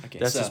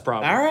 That's his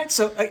problem. All right,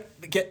 so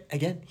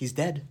again, he's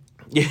dead.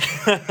 Yeah,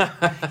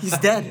 he's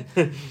dead.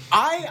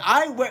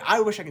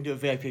 I wish I could do a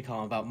VIP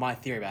column about my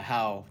theory about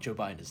how Joe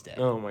Biden is dead.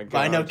 Oh my god! But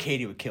I know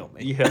Katie would kill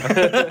me.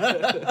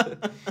 Yeah.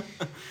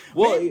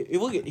 Well,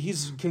 look,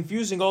 he's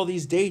confusing all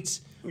these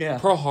dates. Yeah.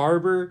 Pearl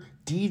Harbor,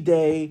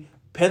 D-Day,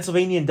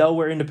 Pennsylvania and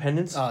Delaware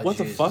independence. Oh, what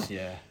the fuck?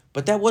 Yeah.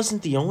 But that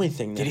wasn't the only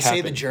thing that happened. Did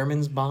he say the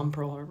Germans bombed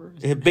Pearl Harbor?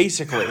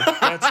 Basically.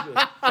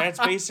 That's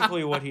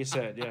basically what he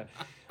said, yeah.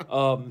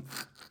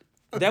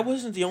 That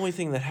wasn't the only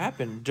thing that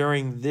happened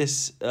during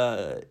this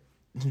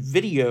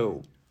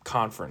video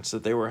conference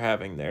that they were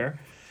having there.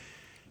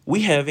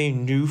 We have a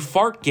new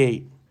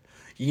fartgate.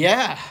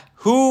 Yeah.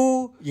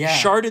 Who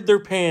sharted their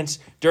pants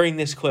during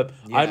this clip?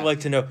 Yeah. I'd like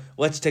to know.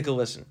 Let's take a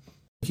listen.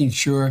 Making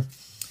sure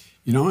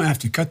you don't have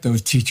to cut those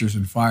teachers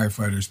and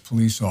firefighters,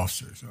 police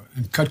officers,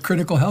 and cut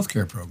critical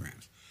healthcare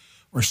programs,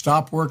 or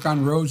stop work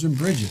on roads and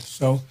bridges.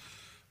 So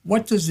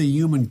what does the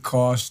human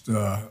cost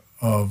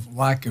of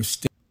lack of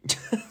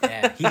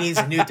Yeah, he needs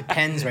a new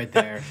Depends right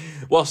there.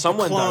 Well,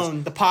 someone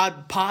does. The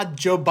pod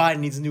Joe Biden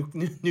needs a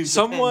new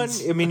someone,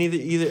 Depends. I mean,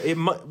 either it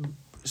might.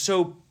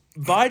 So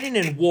Biden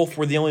and Wolf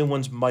were the only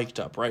ones mic'd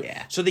up, right?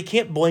 Yeah. So they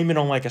can't blame it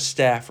on like a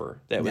staffer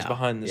that was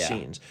behind the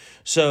scenes.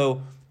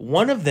 So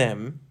one of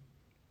them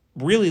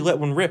really let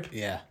one rip.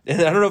 Yeah.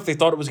 And I don't know if they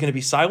thought it was going to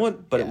be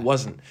silent, but it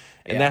wasn't.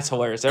 And that's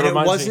hilarious. That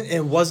reminds me.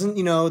 It wasn't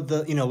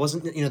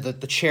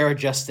the chair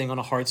adjusting on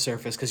a hard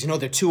surface because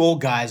they're two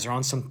old guys are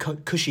on some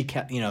cushy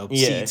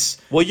seats.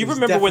 Well, you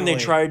remember when they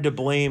tried to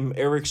blame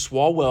Eric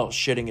Swalwell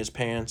shitting his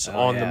pants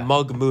on the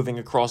mug moving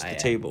across the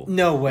table?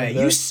 No way.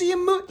 You see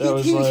him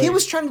move? He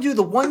was trying to do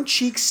the one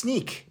cheek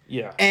sneak.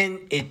 Yeah. And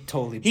it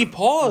totally. He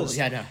paused.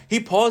 Yeah, I know. He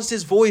paused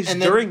his voice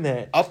during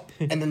that. Up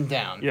and then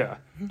down. Yeah.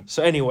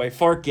 So anyway,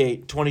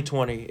 Fartgate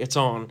 2020, it's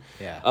on.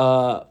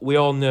 Yeah. We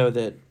all know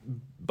that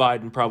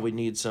Biden probably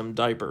needs some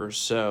diapers,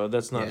 so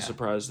that's not a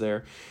surprise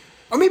there.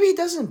 Or maybe he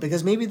doesn't,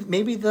 because maybe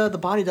the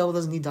body double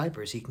doesn't need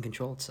diapers. He can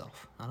control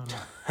itself. I don't know.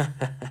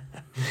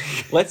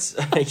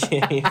 I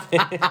can't even.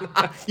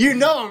 You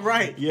know I'm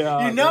right.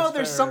 Yeah.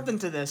 There's something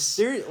to this.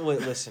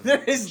 Listen.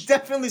 There is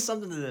definitely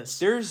something to this.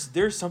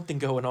 There's something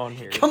going on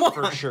here. Come on.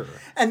 For sure.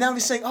 And now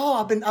he's saying,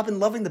 I've been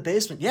loving the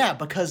basement. Yeah,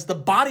 because the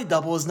body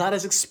double is not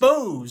as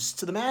exposed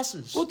to the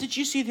masses. Well, did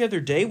you see the other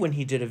day when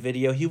he did a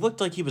video? He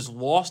looked like he was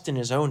lost in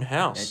his own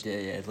house.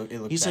 It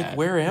looked He's bad. like,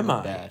 where am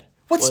I? Bad.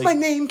 What's my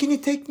name? Can you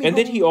take me And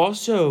home? then he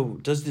also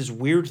does this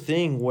weird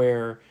thing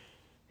where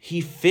he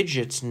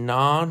fidgets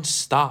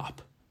nonstop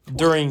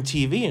during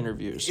TV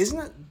interviews.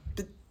 Isn't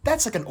it?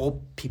 That's like an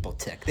old people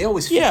tick. They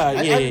always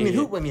I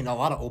mean, a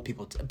lot of old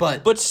people,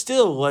 but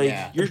still,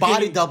 like your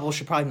body double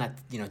should probably not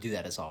do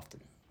that as often.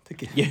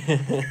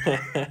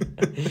 Yeah.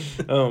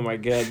 Oh my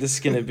God, this is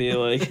gonna be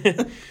like.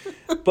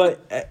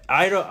 But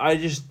I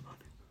just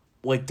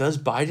like. Does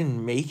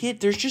Biden make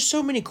it? There's just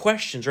so many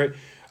questions, right?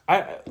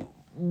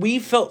 We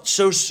felt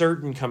so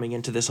certain coming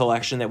into this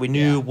election that we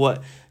knew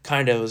what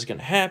kind of was going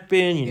to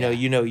happen.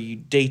 You know,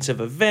 dates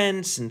of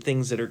events and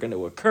things that are going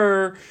to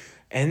occur.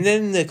 And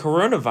then the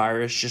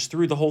coronavirus just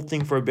threw the whole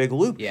thing for a big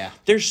loop. Yeah.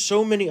 There's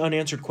so many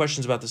unanswered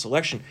questions about this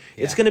election.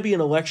 Yeah. It's going to be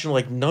an election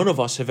like none of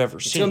us have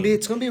ever seen.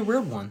 It's going to be a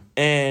weird one.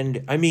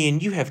 And, I mean,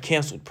 you have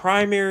canceled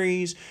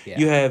primaries.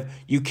 Yeah.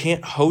 You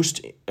can't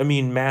host,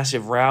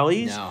 massive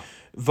rallies. No.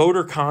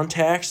 Voter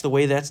contacts, the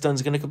way that's done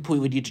is going to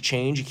completely need to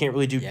change. You can't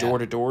really do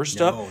door-to-door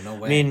stuff. No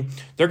way. I mean,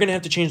 they're going to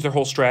have to change their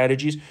whole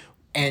strategies.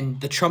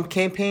 And the Trump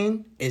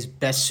campaign is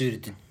best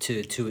suited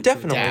to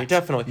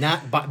Definitely.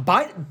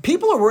 Not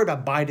people are worried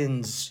about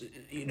Biden's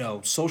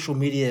social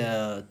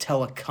media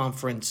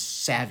teleconference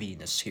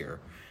savviness here,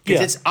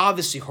 because it's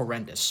obviously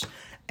horrendous,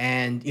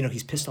 and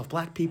he's pissed off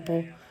black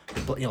people,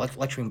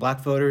 lecturing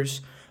black voters.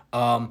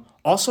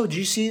 Also, did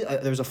you see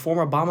there was a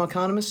former Obama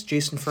economist,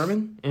 Jason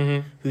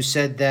Furman, who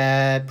said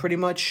that pretty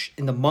much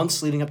in the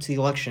months leading up to the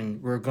election,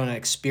 we're going to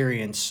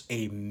experience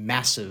a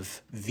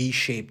massive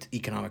V-shaped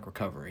economic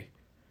recovery.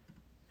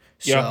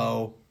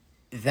 So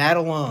that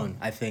alone,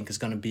 I think, is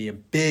going to be a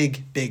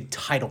big, big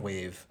tidal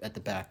wave at the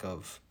back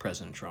of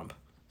President Trump.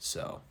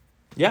 So.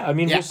 Yeah, I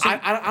mean,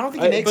 I don't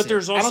think he makes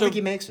it. I don't think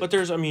he makes it. But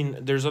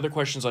there's other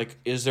questions like,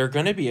 is there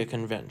going to be a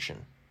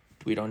convention?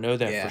 We don't know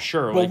that for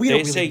sure. Well, like, we they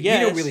don't say really, yes.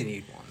 We don't really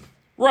need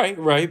one.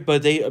 Right.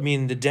 But the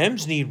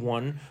Dems need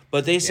one,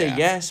 but they say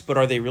yes, but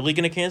are they really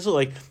going to cancel?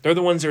 Like, they're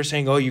the ones that are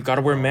saying, oh, you got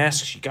to wear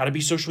masks, you got to be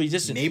socially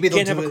distant. Maybe they'll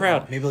can't have a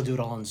crowd. Maybe they'll do it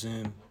all on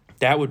Zoom.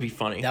 That would be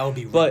funny. That would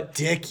be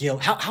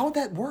ridiculous. How would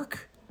that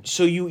work?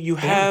 So you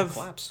have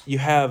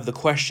the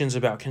questions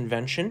about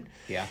convention.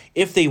 Yeah.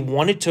 If they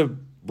wanted to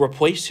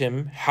replace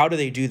him, how do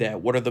they do that?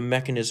 What are the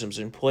mechanisms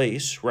in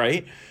place,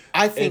 right?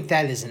 I think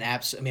that is an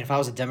absolute. I mean, if I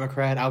was a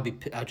Democrat,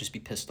 I'd just be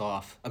pissed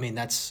off. I mean,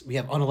 we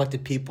have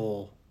unelected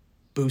people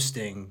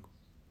boosting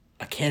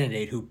a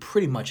candidate who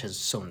pretty much has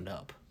sewn it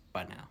up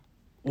by now.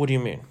 What do you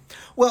mean?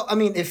 Well, I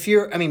mean,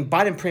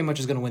 Biden pretty much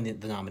is going to win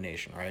the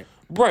nomination, right?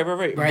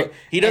 Right. But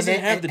he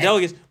doesn't have the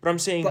delegates. But I'm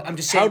saying,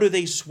 how do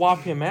they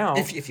swap him out?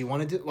 If you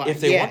want to do, if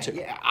they want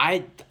to,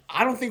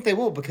 I don't think they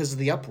will, because of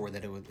the uproar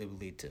that it would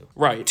lead to.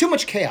 Right. Too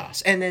much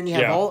chaos, and then you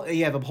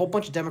have a whole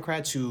bunch of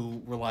Democrats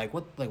who were like,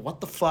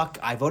 what the fuck?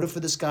 I voted for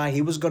this guy.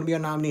 He was going to be our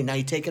nominee. Now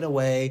you take it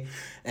away,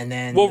 and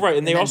then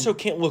and they also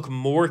can't look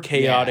more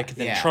chaotic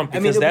than Trump,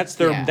 because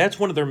that's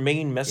one of their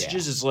main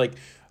messages is like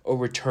a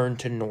return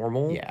to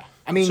normal. Yeah.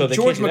 I mean,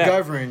 George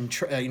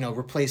McGovern,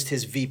 replaced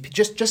his VP,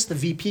 just the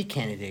VP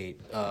candidate,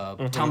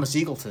 Thomas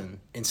Eagleton,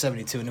 in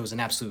 '72, and it was an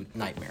absolute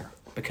nightmare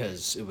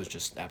because it was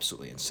just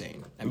absolutely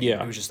insane. I mean,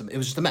 it was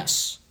just a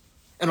mess,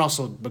 and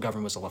also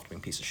McGovern was a left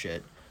wing piece of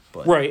shit.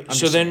 But right.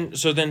 So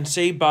then,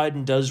 say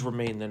Biden does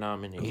remain the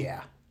nominee.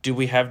 Yeah. Do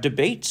we have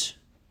debates?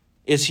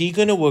 Is he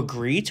going to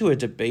agree to a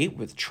debate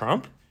with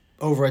Trump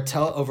over a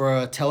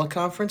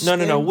teleconference?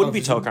 No. It wouldn't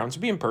be teleconference.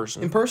 It'd be in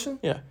person. In person?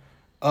 Yeah.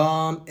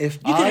 If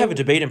you can have a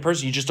debate in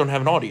person, you just don't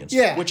have an audience.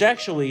 Yeah. Which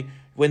actually,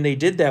 when they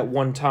did that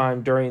one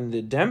time during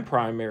the Dem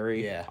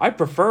primary, I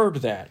preferred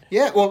that.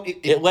 Yeah, well,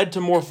 it led to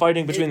more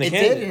fighting between the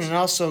candidates. It did, and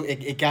also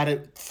it got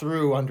it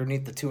through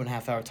underneath the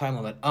 2.5 hour time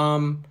limit.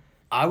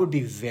 I would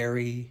be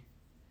very.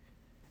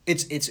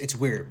 It's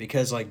weird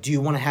because, like, do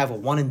you want to have a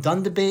one and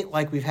done debate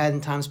like we've had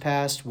in times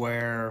past,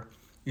 where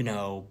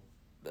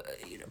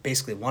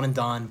basically one and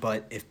done,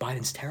 but if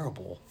Biden's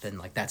terrible, then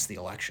like that's the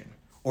election.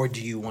 Or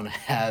do you want to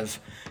have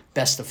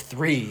best of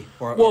three,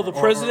 the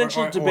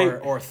presidential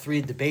debate, or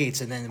 3 debates,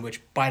 and then in which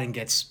Biden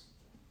gets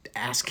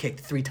ass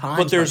kicked 3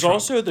 times? But there's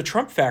also the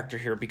Trump factor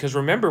here, because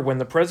remember when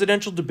the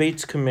Presidential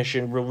Debates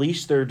Commission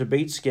released their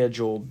debate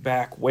schedule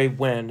back way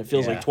when, it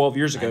feels like 12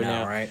 years ago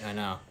now. Right, I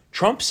know.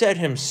 Trump said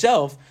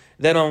himself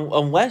that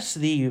unless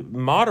the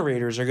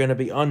moderators are going to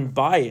be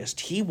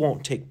unbiased, he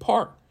won't take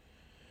part.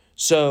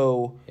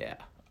 So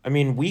I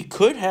mean, we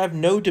could have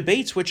no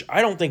debates, which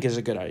I don't think is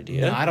a good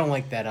idea. No, I don't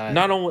like that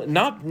either.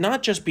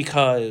 Not just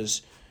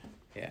because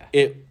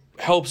it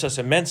helps us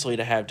immensely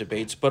to have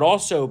debates, but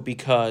also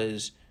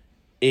because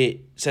it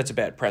sets a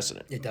bad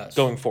precedent. It does.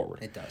 Going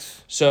forward. It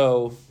does.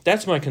 So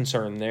that's my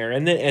concern there.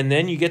 And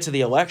then you get to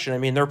the election. I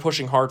mean, they're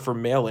pushing hard for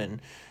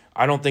mail-in.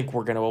 I don't think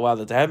we're going to allow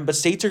that to happen, but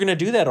states are going to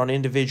do that on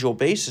individual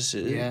bases.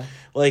 Yeah.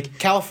 Like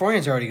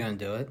California's already going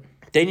to do it.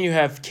 Then you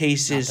have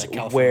cases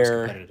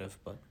where competitive,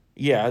 but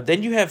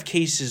then you have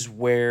cases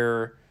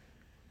where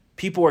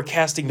people are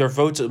casting their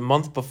votes a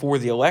month before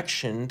the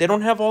election. They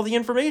don't have all the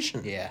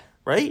information. Yeah.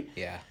 Right?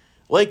 Yeah.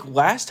 Like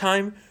last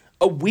time,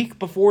 a week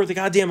before the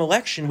goddamn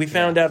election, we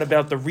found out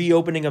about the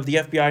reopening of the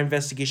FBI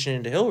investigation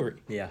into Hillary.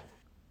 Yeah.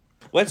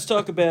 Let's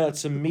talk about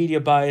some media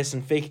bias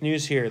and fake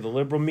news here. The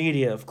liberal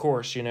media, of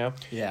course,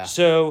 Yeah.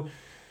 So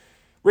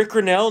Rick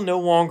Grinnell, no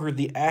longer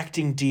the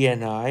acting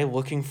DNI,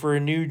 looking for a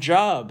new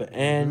job.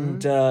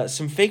 And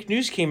some fake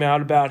news came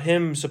out about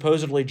him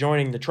supposedly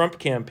joining the Trump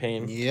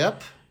campaign.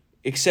 Yep.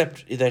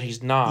 Except that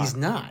he's not. He's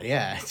not,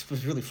 yeah. It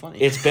was really funny.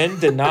 It's been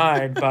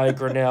denied by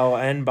Grinnell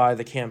and by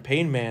the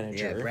campaign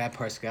manager. Yeah, Brad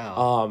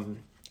Parscale.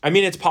 I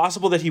mean, it's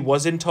possible that he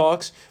was in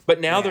talks, but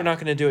now they're not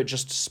going to do it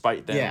just to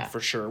spite them, for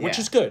sure, which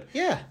is good.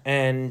 Yeah.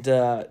 And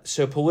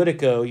so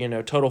Politico,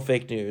 total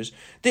fake news.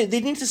 They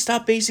need to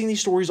stop basing these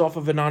stories off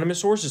of anonymous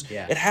sources.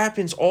 Yeah. It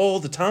happens all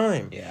the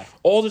time. Yeah.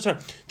 All the time.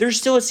 There's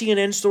still a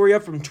CNN story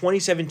up from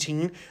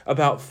 2017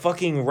 about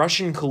fucking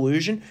Russian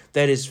collusion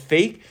that is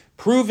fake,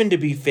 proven to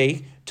be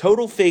fake,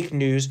 total fake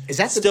news. Is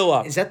that still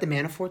up? Is that the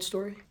Manafort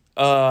story?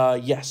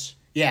 Yes.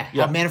 Yeah.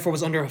 How Manafort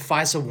was under a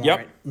FISA warrant.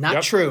 Yep.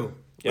 Not true.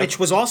 Yep. Which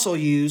was also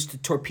used to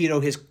torpedo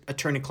his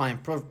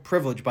attorney-client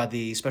privilege by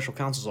the special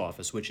counsel's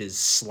office, which is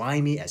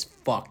slimy as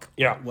fuck.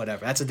 Yeah.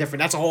 Whatever. That's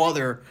a whole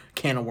other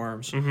can of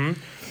worms. Mm-hmm.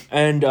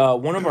 And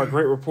one of our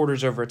great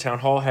reporters over at Town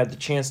Hall had the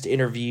chance to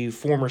interview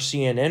former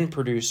CNN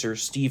producer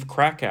Steve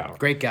Krakow.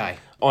 Great guy.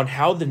 On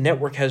how the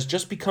network has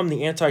just become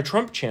the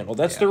anti-Trump channel.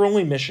 That's their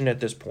only mission at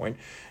this point.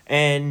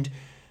 And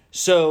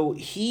so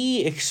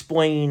he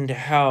explained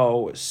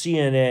how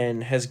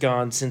CNN has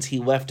gone since he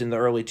left in the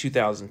early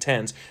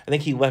 2010s. I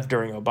think he left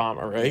during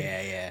Obama, right?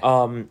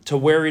 Yeah. To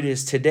where it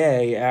is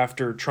today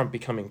after Trump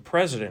becoming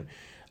president.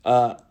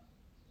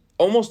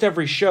 Almost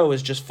every show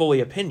is just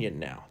fully opinion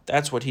now.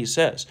 That's what he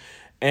says.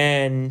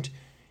 And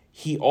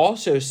he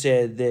also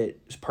said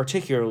that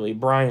particularly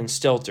Brian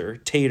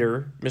Stelter,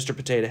 Tater, Mr.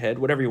 Potato Head,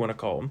 whatever you want to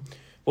call him.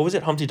 What was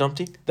it? Humpty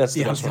Dumpty? That's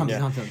the best one.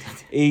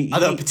 Humpty.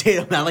 Although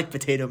Potato Man, I like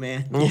Potato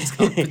Man.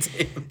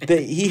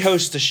 He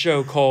hosts a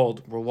show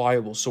called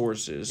Reliable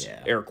Sources,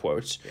 air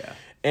quotes. Yeah.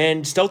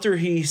 And Stelter,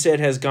 he said,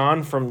 has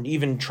gone from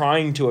even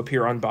trying to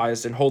appear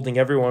unbiased and holding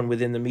everyone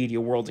within the media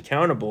world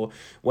accountable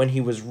when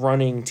he was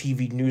running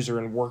TV Newser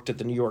and worked at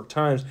the New York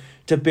Times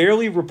to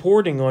barely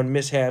reporting on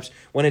mishaps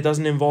when it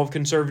doesn't involve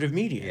conservative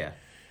media. Yeah.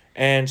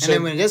 And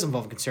then when it does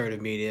involve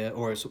conservative media,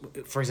 or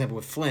for example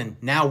with Flynn,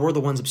 now we're the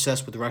ones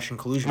obsessed with the Russian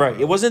collusion.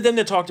 Right. It wasn't them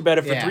that talked about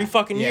it for 3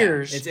 fucking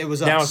years. It was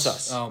now us. it's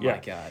us. Oh my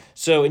God.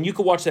 So, and you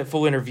can watch that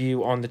full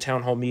interview on the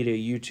Town Hall Media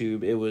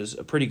YouTube. It was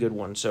a pretty good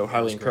one, so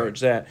highly encourage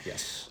that.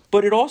 Yes.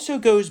 But it also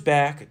goes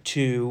back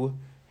to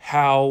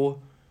how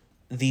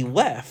the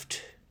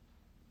left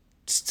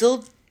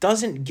still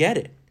doesn't get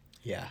it.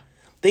 Yeah.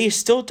 They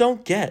still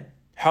don't get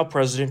how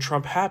President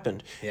Trump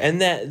happened. Yeah.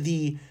 And that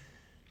the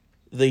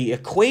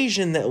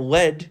equation that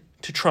led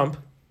to Trump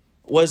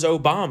was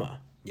Obama.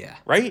 Yeah.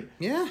 Right?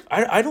 Yeah.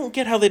 I don't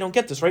get how they don't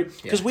get this, right?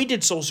 Because we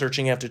did soul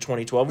searching after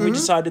 2012. And we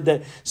decided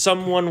that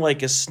someone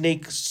like a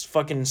snake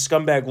fucking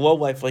scumbag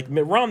lowlife like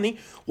Mitt Romney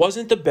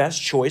wasn't the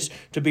best choice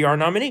to be our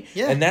nominee.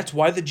 Yeah. And that's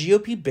why the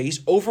GOP base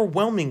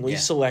overwhelmingly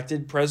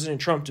selected President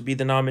Trump to be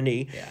the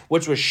nominee,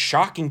 which was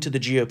shocking to the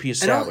GOP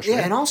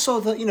establishment. And also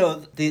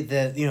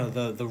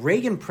the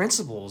Reagan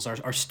principles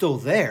are still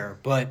there,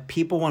 but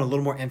people want a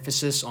little more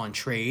emphasis on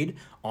trade,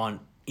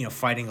 on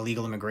fighting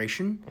illegal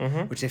immigration,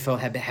 which they felt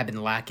had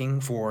been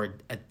lacking for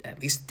at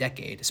least a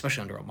decade,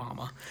 especially under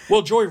Obama.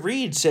 Well, Joy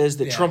Reid says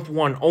that Trump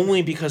won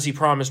only because he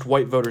promised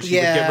white voters he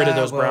would get rid of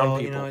those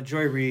brown people.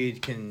 Joy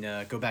Reid can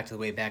go back to the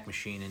Wayback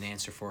Machine and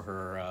answer for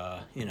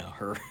her,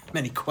 her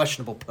many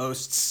questionable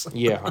posts.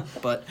 Yeah,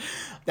 but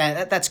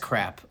that's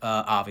crap.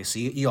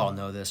 Obviously, you all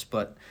know this,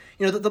 but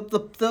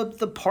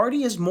the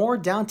party is more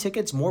down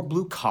tickets, more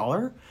blue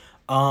collar.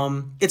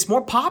 It's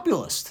more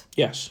populist.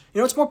 Yes.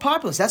 It's more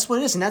populist. That's what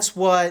it is, and that's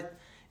what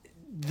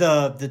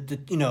the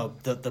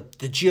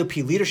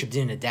GOP leadership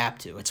didn't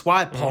adapt to. It's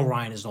why Paul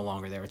Ryan is no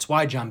longer there. It's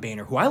why John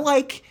Boehner, who I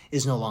like,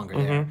 is no longer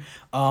there.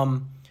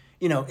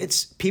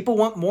 It's people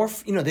want more.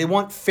 They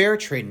want fair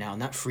trade now,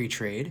 not free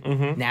trade.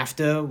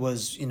 NAFTA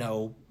was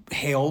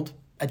hailed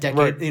a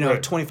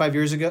decade, 25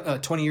 years ago,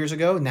 20 years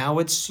ago. Now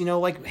it's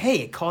hey,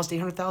 it caused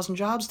 800,000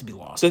 jobs to be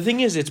lost. The thing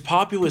is, it's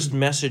populist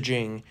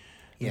messaging.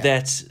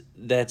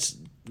 That's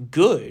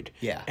good.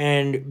 Yeah.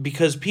 And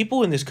because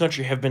people in this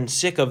country have been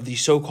sick of the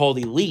so-called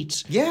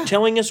elites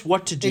telling us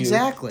what to do.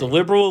 Exactly. The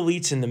liberal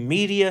elites in the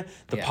media,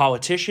 the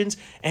politicians,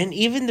 and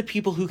even the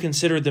people who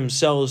consider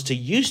themselves to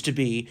used to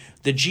be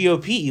the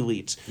GOP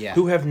elites,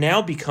 who have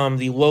now become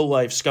the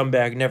low-life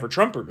scumbag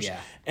never-Trumpers. Yeah.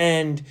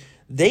 And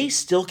they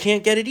still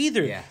can't get it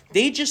either. Yeah.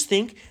 They just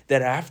think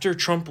that after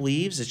Trump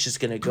leaves, it's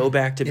just going to go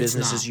back to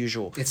business as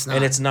usual. It's not.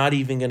 And it's not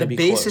even going to be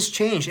close. The base close. has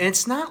changed. And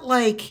it's not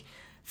like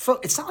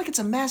it's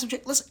a massive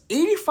change. Listen,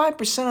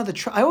 85% of the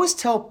Trump... I always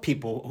tell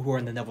people who are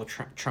in the Neville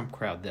Trump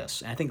crowd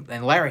this.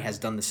 And Larry has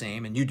done the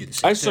same, and you do the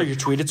same. I saw your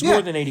tweet. It's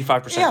more than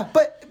 85%. Yeah,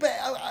 but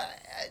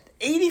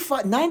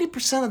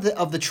 90%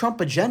 of the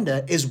Trump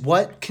agenda is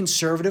what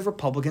conservative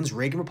Republicans,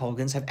 Reagan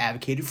Republicans, have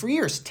advocated for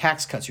years.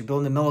 Tax cuts, you're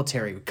building the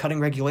military, cutting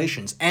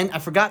regulations. And I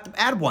forgot to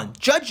add one,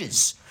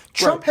 judges.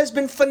 Trump has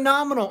been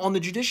phenomenal on the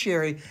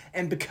judiciary,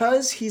 and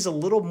because he's a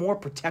little more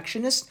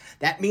protectionist,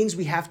 that means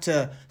we have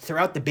to throw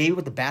out the baby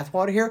with the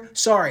bathwater here.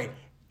 Sorry,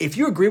 if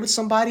you agree with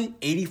somebody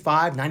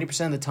 85,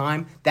 90% of the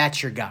time,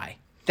 that's your guy.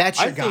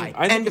 That's your guy.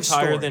 I think it's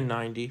higher than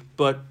 90,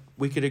 but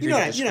We could agree You know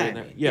to what I- disagree you know on what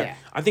I that. mean. Yeah. Yeah.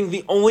 I think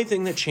the only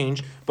thing that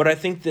changed, but I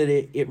think that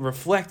it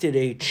reflected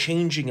a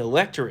changing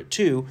electorate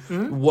too,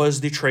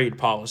 was the trade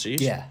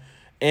policies. Yeah.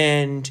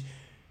 And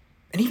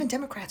even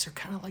Democrats are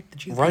kind of like the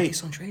GOP Right.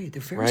 case on trade.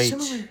 They're very right.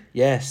 similar.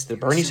 Yes, the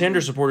Bernie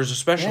Sanders supporters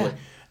especially.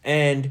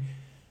 Yeah.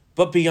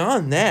 But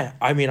beyond that,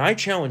 I mean, I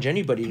challenge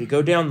anybody to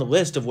go down the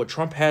list of what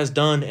Trump has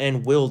done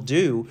and will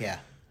do. Yeah.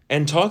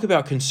 And talk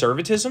about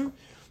conservatism.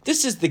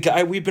 This is the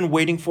guy we've been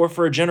waiting for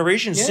a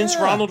generation since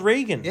Yeah. Ronald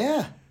Reagan.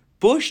 Yeah.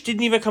 Bush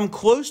didn't even come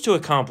close to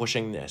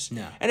accomplishing this.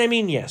 No. And I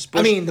mean, yes.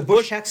 The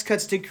Bush tax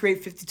cuts did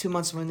create 52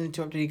 months of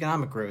uninterrupted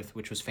economic growth,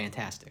 which was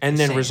fantastic. And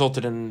then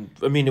resulted in,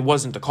 I mean, it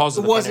wasn't the cause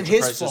of the wasn't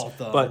financial his crisis, fault,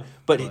 though.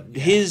 But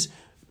Yeah. his,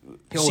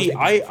 see,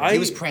 he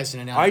was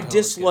president. I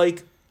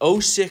dislike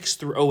 06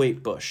 through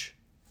 08 Bush.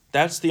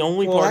 That's the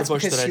only part of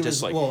Bush that I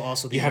dislike.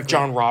 Also you have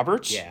John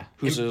Roberts,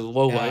 who's a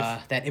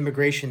lowlife. That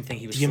immigration thing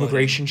he was The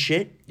immigration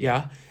shit,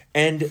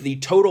 and the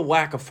total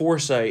lack of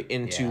foresight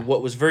into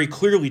what was very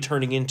clearly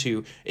turning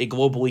into a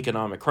global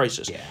economic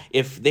crisis. Yeah.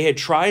 If they had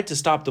tried to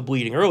stop the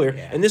bleeding earlier,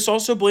 and this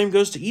also blame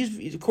goes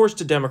to, of course,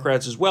 to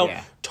Democrats as well.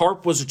 Yeah.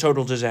 TARP was a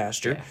total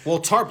disaster. Yeah. Well,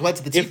 TARP led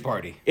to the Tea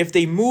Party. If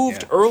they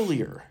moved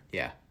earlier,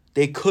 Yeah.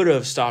 they could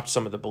have stopped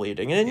some of the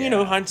bleeding. And,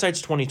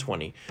 hindsight's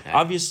 20/20.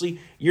 Obviously,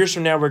 years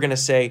from now, we're going to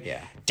say,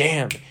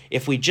 damn,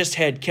 if we just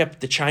had kept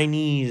the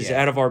Chinese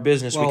out of our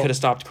business, we could have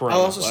stopped Corona.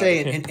 I'll also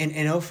say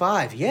in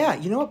 05,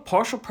 you know what?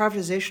 Partial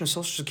privatization of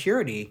Social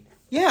Security,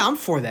 I'm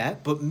for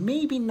that, but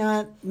maybe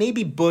not.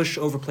 Maybe Bush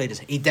overplayed his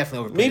hand. He definitely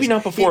overplayed Maybe his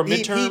not before he,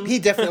 midterm. He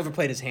definitely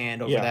overplayed his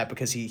hand over Yeah. that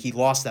because he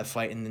lost that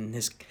fight, and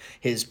then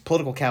his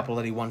political capital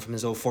that he won from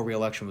his 04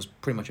 re-election was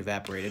pretty much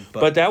evaporated.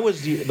 But that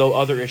was the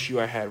other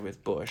issue I had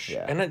with Bush.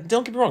 Yeah. And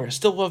don't get me wrong, I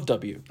still love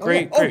W.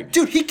 Great.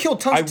 Dude, he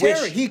killed tons of wish-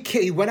 terrorists.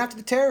 He went after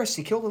the terrorists.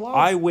 He killed a lot.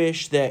 I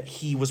wish that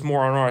he was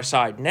more on our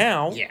side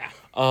now.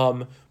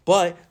 Yeah.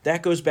 But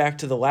that goes back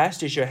to the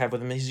last issue I had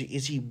with him is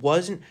he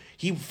wasn't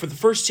for the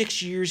first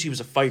 6 years he was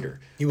a fighter.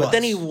 But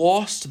then he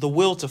lost the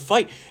will to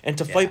fight and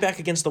to fight back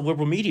against the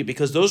liberal media,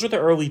 because those were the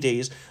early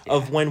days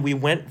of when we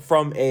went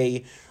from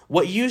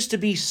what used to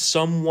be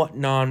somewhat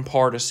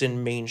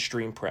nonpartisan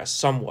mainstream press,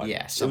 somewhat.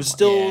 Yeah, it was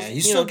still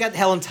you still got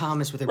Helen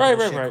Thomas with her right,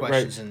 bullshit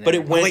questions in there. But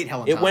it Late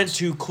Helen went Thomas.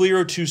 to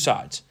clear two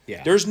sides.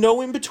 Yeah. There's no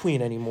in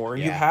between anymore.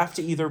 You Yeah. have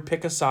to either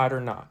pick a side or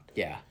not.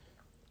 Yeah.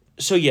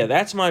 So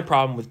that's my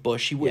problem with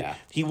Bush.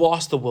 He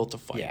lost the will to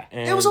fight. Yeah.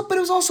 And But it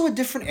was also a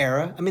different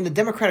era. I mean, the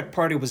Democratic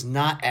Party was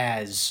not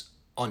as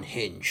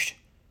unhinged.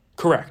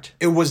 correct.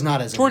 It was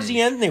not as Towards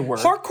unhinged. the end, they were.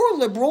 Hardcore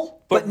liberal,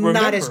 but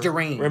not as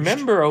deranged.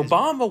 Remember,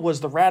 Obama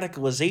was the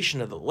radicalization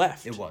of the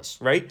left. It was.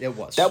 Right? It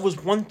was. That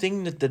was one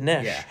thing that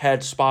Dinesh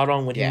had spot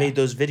on when he made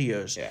those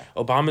videos. Yeah.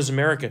 Obama's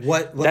America.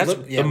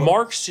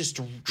 Marxist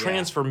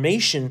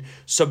transformation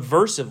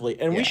subversively.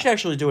 And we should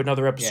actually do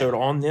another episode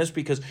on this,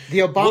 because The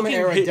Obama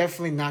era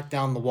definitely knocked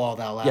down the wall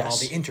that allowed all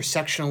the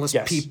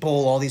intersectionalist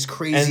people, all these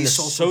crazy and the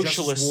social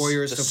justice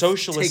warriors the to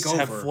socialists take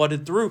have over.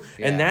 flooded through,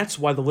 and that's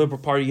why the Liberal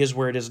Party is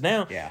where it is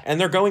now. Yeah. And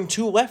they're going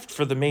too left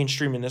for the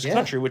mainstream in this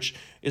country, which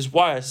is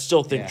why I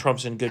still think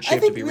Trump's in good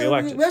shape to be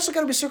reelected. We also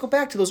got to circle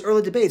back to those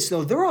early debates.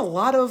 Though there were a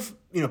lot of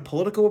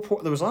political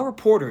report. There was a lot of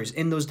reporters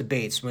in those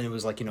debates when it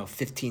was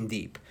 15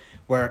 deep,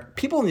 where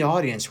people in the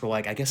audience were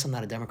like, "I guess I'm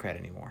not a Democrat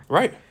anymore."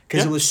 Right.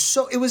 Because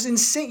it was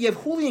insane. You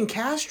have Julian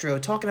Castro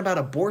talking about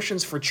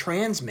abortions for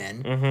trans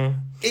men. Mm-hmm.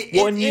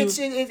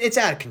 It's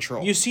out of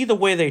control. You see the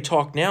way they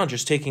talk now,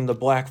 just taking the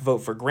black vote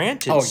for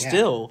granted.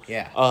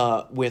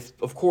 With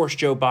of course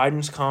Joe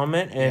Biden's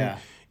comment and.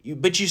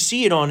 But you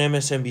see it on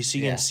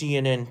MSNBC and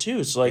CNN too.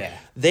 It's like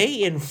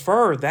they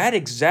infer that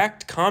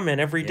exact comment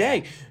every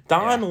day.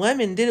 Don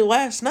Lemon did it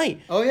last night.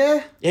 Oh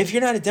yeah. If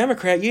you're not a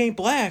Democrat, you ain't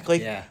black.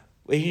 Like,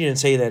 well, he didn't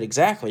say that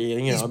exactly.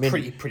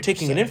 Pretty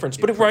taking an inference,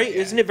 but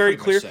isn't it very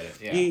clear?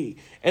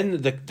 And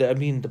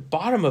the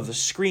bottom of the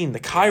screen,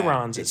 the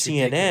chyrons at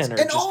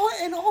CNN, all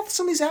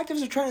some of these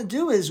activists are trying to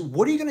do is,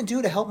 what are you going to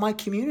do to help my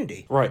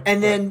community? Right.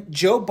 And then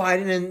Joe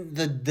Biden and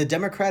the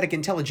Democratic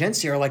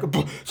intelligentsia are like,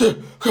 what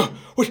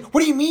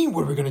do you mean?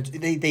 What are we going to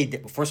do? They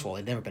first of all,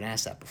 they've never been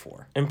asked that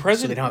before, and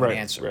so they don't have an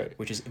answer,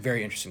 which is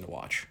very interesting to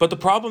watch. But the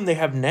problem they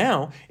have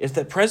now is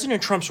that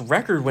President Trump's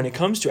record when it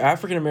comes to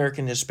African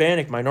American,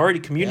 Hispanic, minority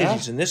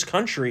communities in this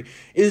country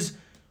is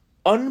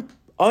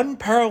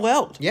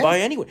unparalleled by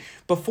anyone.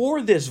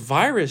 Before this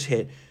virus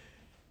hit,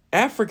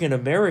 African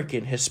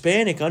American,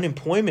 Hispanic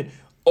unemployment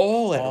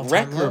all at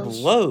record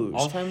lows.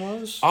 All-time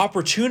lows.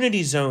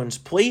 Opportunity zones,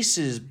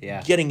 places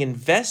getting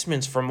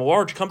investments from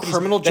large companies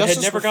that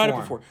had never got it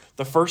before.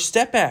 The First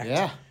Step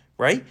Act.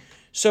 Right?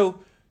 So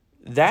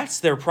that's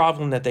their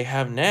problem that they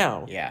have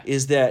now.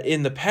 Is that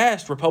in the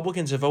past,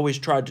 Republicans have always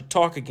tried to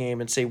talk a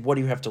game and say, what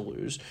do you have to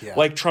lose?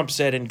 Like Trump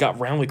said and got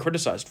roundly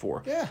criticized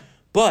for.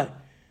 But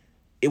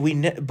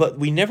but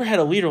we never had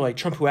a leader like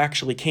Trump who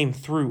actually came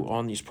through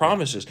on these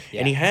promises,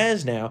 and he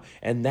has now,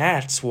 and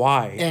that's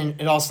why.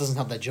 And it also doesn't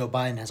help that Joe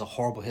Biden has a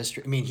horrible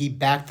history. I mean, he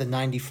backed the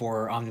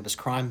 '94 omnibus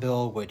crime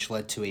bill, which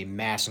led to a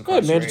mass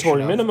incarceration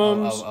mandatory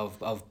minimums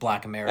of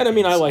Black Americans. And I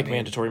mean, I like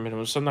mandatory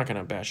minimums, so I'm not going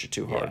to bash it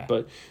too hard.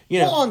 But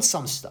well, on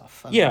some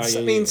stuff. I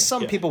mean,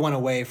 some people went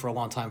away for a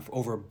long time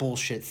over a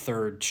bullshit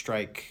third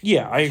strike.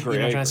 Yeah, I agree. You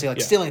know what I'm trying to say?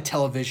 Like stealing a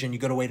television, you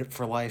go to wait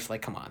for life.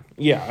 Like, come on.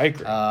 Yeah, I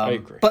agree. I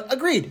agree. But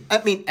agreed.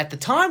 I mean, at the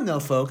time, though,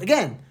 folks,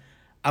 again,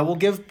 I will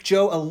give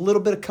Joe a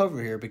little bit of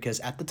cover here because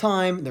at the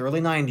time, the early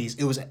 '90s,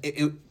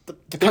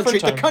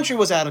 the country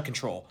was out of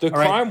control. The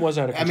crime was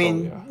out of control. I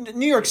mean,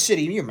 New York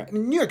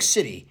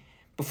City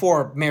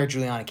before Mayor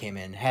Giuliani came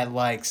in had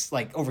like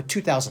over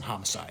 2,000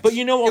 homicides. But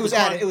you know, it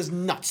was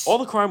nuts. All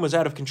the crime was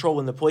out of control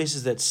in the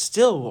places that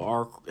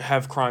still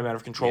have crime out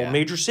of control,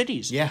 major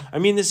cities. Yeah, I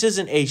mean, this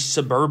isn't a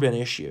suburban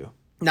issue.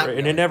 Not really.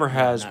 And it never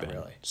has been.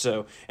 Really.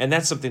 So, and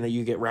that's something that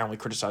you get roundly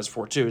criticized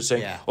for too, is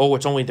saying, "Oh,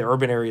 it's only the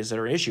urban areas that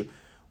are an issue."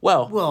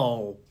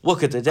 Well,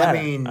 look at the data.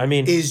 I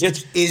mean,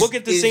 look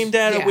at the same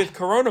data with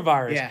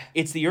coronavirus. Yeah.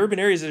 It's the urban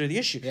areas that are the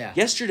issue. Yeah.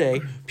 Yesterday,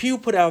 Pew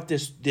put out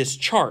this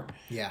chart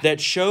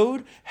that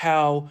showed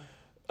how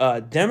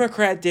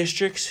Democrat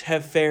districts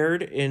have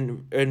fared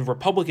and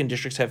Republican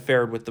districts have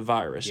fared with the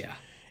virus. Yeah.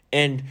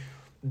 And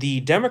the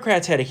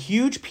Democrats had a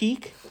huge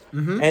peak.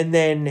 Mm-hmm. And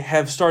then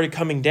have started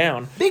coming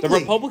down. The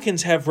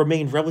Republicans have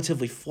remained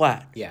relatively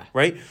flat. Yeah.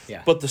 Right?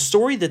 Yeah. But the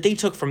story that they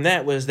took from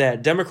that was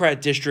that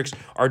Democrat districts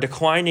are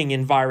declining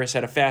in virus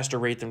at a faster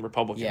rate than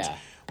Republicans. Yeah.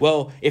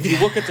 Well, if you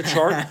look at the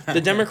chart,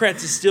 the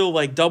Democrats is still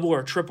like double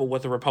or triple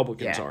what the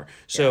Republicans are.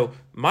 So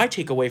my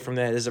takeaway from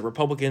that is that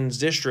Republicans'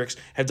 districts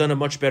have done a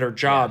much better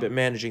job at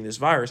managing this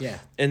virus. Yeah.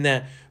 And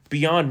that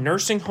beyond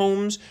nursing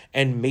homes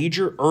and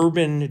major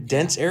urban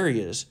dense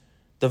areas,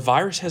 the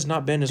virus has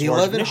not been as large an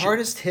issue. The 11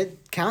 hardest hit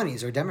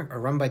counties are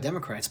run by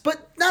Democrats,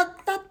 but not.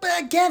 But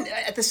again,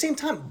 at the same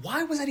time,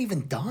 why was that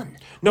even done?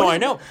 No, I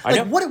know.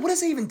 What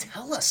does it even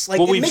tell us?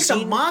 Like, it makes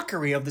a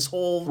mockery of this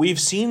whole. We've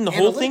seen the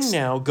whole thing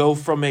now go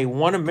from a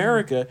one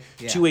America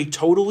to a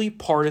totally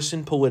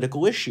partisan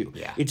political issue.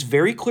 Yeah. It's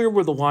very clear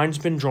where the line's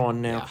been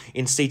drawn now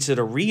in states that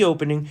are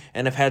reopening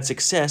and have had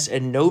success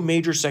and no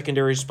major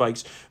secondary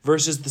spikes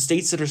versus the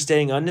states that are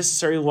staying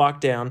unnecessarily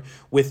locked down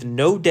with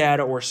no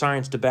data or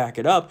science to back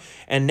it up,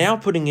 and now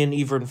putting in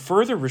even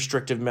further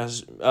restrictive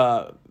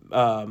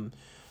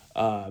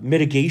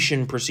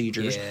mitigation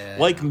procedures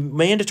like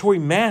mandatory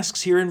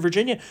masks here in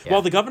Virginia,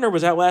 while the governor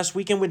was out last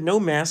weekend with no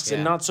masks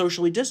and not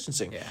socially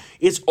distancing.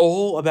 It's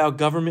all about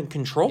government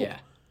control.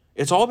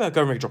 It's all about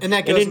government control. And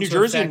that goes in New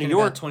Jersey and New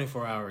York,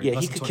 24 hours. Yeah,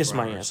 he could kiss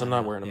my ass. I'm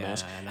not wearing a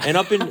mask. And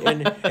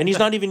and he's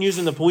not even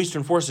using the police to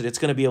enforce it. It's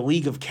going to be a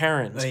league of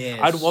Karens.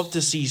 I'd love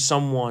to see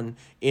someone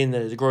in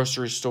the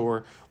grocery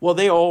store. Well,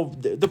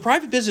 the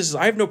private businesses.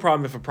 I have no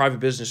problem if a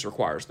private business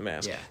requires the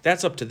mask.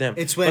 That's up to them.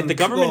 It's when but the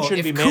government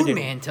shouldn't be mandating. If Coon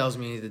Man tells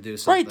me to do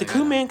something, right? The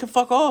Coon Man can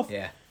fuck off.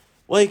 Yeah.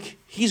 Like,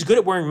 he's good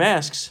at wearing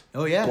masks.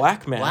 Oh yeah.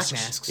 Black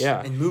masks.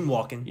 Yeah. And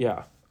moonwalking.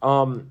 Yeah.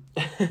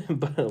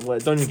 But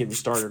don't even get me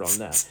started on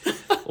that.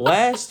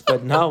 Last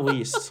but not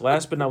least,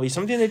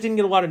 something that didn't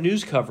get a lot of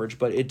news coverage,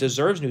 but it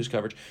deserves news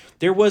coverage.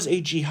 There was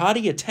a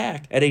jihadi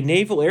attack at a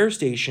naval air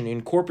station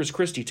in Corpus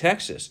Christi,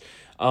 Texas,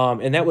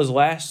 and that was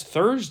last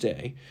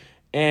Thursday.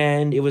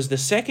 And it was the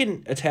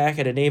second attack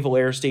at a naval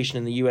air station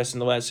in the U.S. in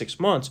the last 6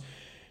 months.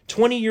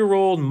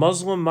 20-year-old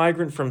Muslim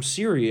migrant from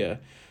Syria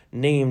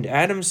named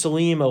Adam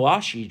Salim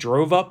Alashi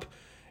drove up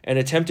and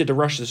attempted to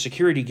rush the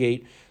security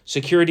gate.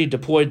 Security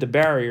deployed the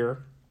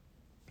barrier.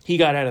 He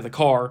got out of the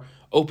car,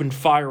 opened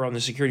fire on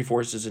the security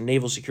forces, and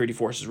naval security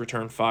forces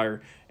returned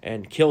fire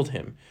and killed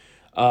him.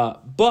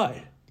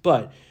 But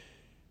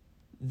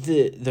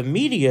the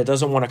media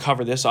doesn't want to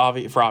cover this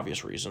for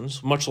obvious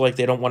reasons, much like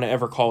they don't want to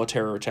ever call a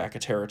terror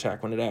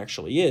attack when it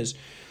actually is.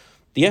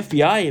 The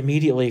FBI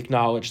immediately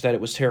acknowledged that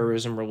it was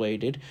terrorism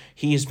related.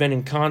 He's been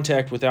in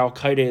contact with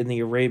Al-Qaeda in the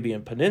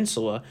Arabian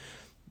Peninsula.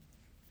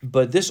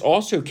 But this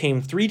also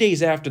came 3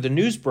 days after the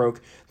news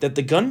broke that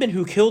the gunman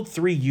who killed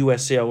 3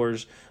 U.S.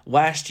 sailors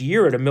last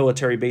year at a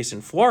military base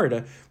in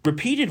Florida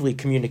repeatedly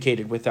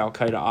communicated with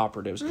Al-Qaeda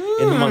operatives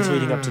in the months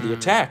leading up to the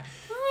attack.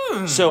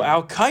 So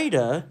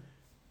Al-Qaeda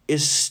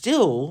is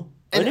still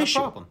an issue.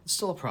 Problem. It's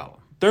still a problem.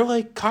 They're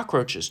like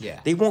cockroaches.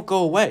 Yeah. They won't go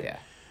away. Yeah.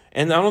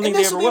 And I don't think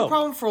they ever will. This will be a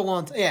problem for a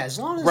long time. Yeah, as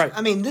long as... Right.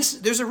 I mean,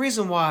 there's a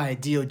reason why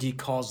DOD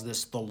calls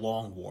this the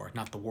long war,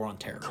 not the war on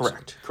terrorism.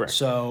 Correct.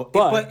 So,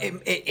 but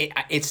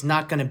it's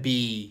not going to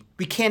be...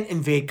 We can't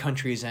invade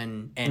countries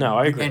and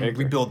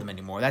rebuild them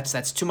anymore.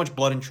 That's too much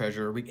blood and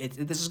treasure.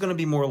 This is going to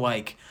be more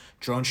like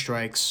drone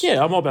strikes.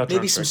 Yeah, I'm all about drone strikes.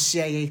 Maybe some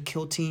CIA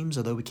kill teams,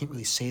 although we can't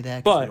really say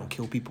that because we don't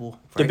kill people.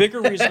 Right?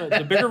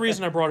 The bigger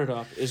reason I brought it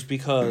up is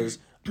because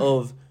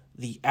of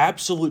the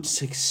absolute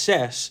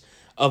success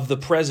of the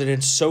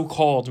president's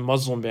so-called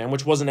Muslim ban,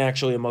 which wasn't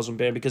actually a Muslim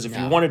ban, because if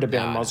you wanted to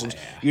ban Muslims,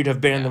 you'd have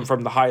banned them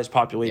from the highest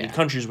populated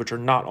countries, which are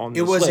not on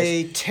this list. It was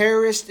a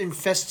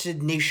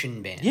terrorist-infested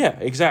nation ban. Yeah,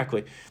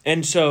 exactly.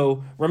 And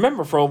so,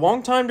 remember, for a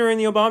long time during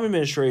the Obama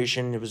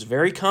administration, it was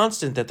very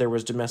constant that there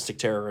was domestic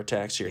terror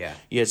attacks here. Yeah.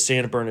 You had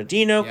Santa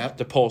Bernardino,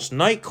 the Pulse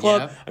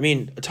nightclub. Yep. I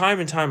mean, time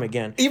and time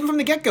again. Even from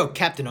the get-go,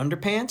 Captain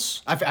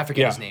Underpants. I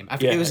forget his name.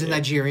 It was a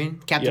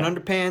Nigerian. Captain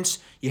Underpants.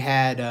 You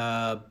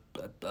had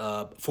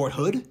Fort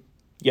Hood.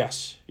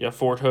 Yes. Yeah,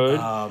 Fort Hood.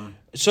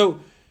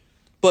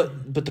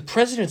 But the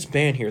president's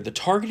ban here, the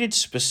targeted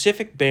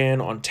specific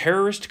ban on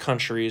terrorist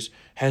countries,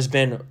 has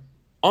been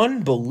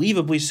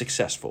unbelievably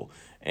successful.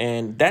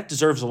 And that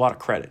deserves a lot of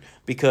credit,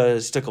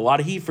 because it took a lot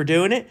of heat for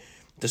doing it.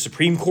 The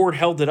Supreme Court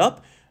held it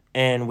up.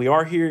 And we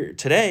are here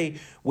today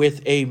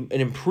with an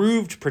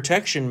improved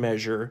protection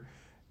measure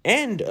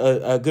and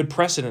a good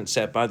precedent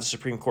set by the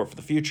Supreme Court for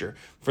the future,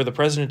 for the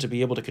president to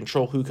be able to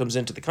control who comes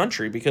into the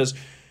country, because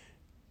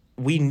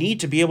we need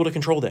to be able to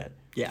control that.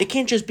 Yeah. It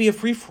can't just be a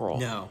free-for-all.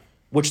 No.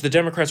 Which the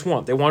Democrats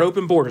want. They want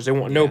open borders. They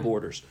want no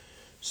borders.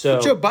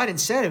 So Joe Biden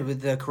said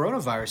with the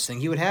coronavirus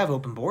thing, he would have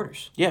open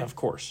borders. Yeah, of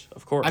course.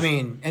 Of course. I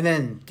mean, and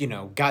then,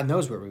 God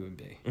knows where we would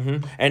be.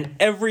 Mm-hmm. And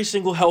every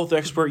single health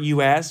expert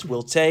you ask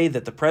will say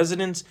that the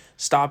president's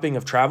stopping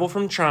of travel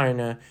from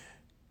China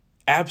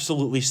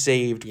absolutely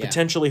saved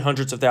potentially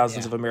hundreds of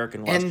thousands of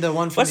American lives. And the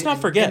one from Let's not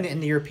forget.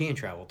 And the European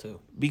travel, too.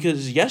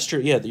 Because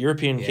yesterday, the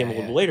European came a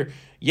little later.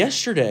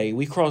 Yesterday,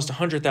 we crossed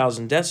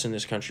 100,000 deaths in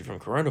this country from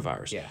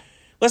coronavirus. Yeah.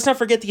 Let's not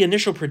forget the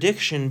initial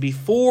prediction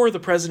before the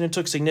president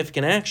took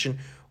significant action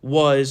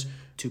was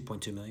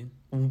 2.2 million.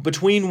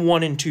 Between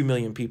 1 and 2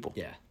 million people.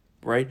 Yeah.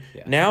 Right?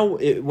 Yeah. Now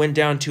it went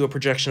down to a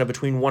projection of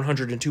between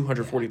 100 and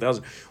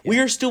 240,000. Yeah. We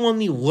are still on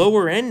the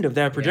lower end of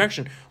that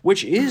projection,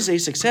 which is a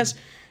success.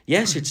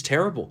 Yes, it's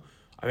terrible.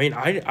 I mean,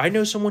 I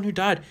know someone who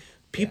died.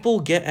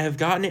 People have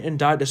gotten it and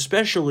died,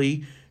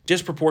 especially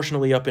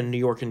disproportionately up in New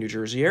York and New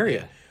Jersey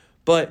area. Yeah.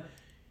 But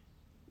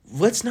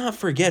let's not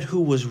forget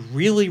who was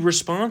really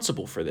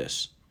responsible for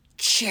this.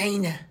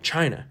 China.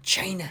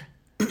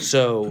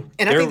 So,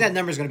 and I think that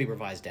number is going to be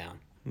revised down.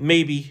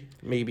 Maybe.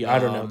 I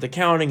don't know. The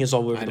counting is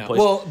all over the place.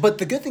 Well, but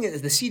the good thing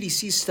is the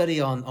CDC study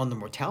on the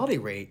mortality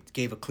rate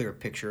gave a clear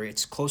picture.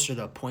 It's closer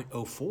to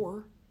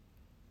 0.04.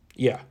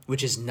 Yeah.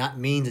 Which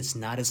means it's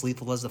not as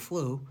lethal as the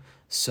flu.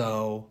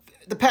 So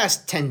the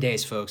past 10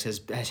 days, folks, has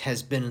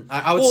been,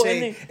 I would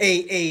say,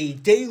 a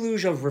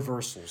deluge of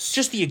reversals.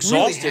 Just the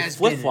exhaustive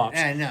flip-flops.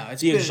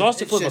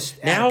 Exhaustive flip-flops.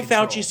 Now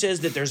Fauci says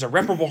that there's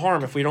irreparable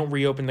harm if we don't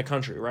reopen the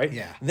country, right?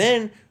 Yeah.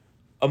 Then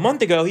a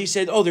month ago, he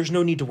said, there's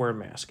no need to wear a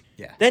mask.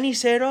 Yeah. Then he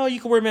said, you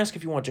can wear a mask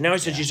if you want to. Now he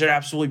says you should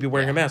absolutely be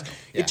wearing a mask.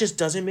 Yeah. It just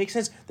doesn't make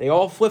sense. They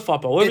all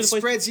flip-flop all over the place. It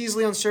spreads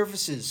easily on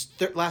surfaces.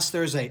 Last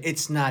Thursday,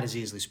 it's not as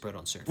easily spread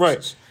on surfaces.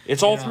 Right.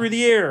 It's all through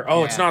the air.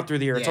 It's not through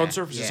the air. It's on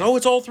surfaces. Yeah.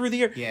 It's all through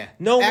the air. Yeah.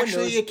 No Actually,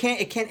 one knows.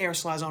 it can't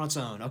aerosolize on its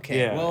own. Okay.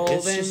 Yeah. Well,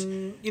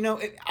 then,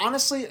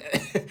 honestly,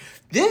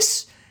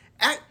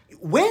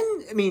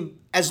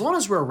 as long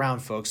as we're around,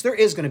 folks, there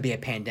is going to be a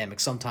pandemic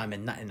sometime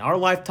in our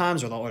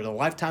lifetimes or the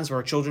lifetimes of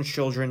our children's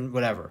children,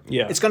 whatever.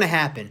 Yeah. It's going to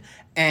happen.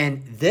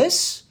 And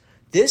this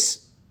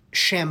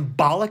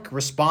shambolic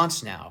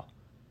response now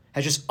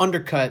has just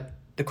undercut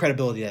the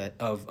credibility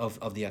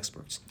of the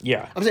experts.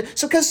 Yeah. I'm saying,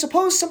 so because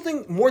suppose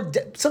something more,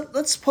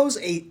 let's suppose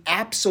a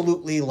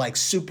absolutely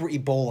super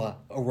Ebola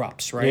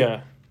erupts, right?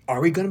 Yeah. Are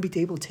we going to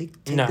be able to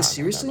take this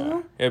seriously?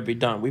 No. It'd be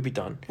done. We'd be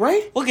done.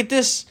 Right? Look at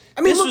this.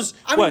 This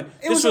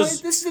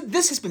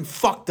has been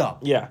fucked up.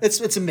 Yeah.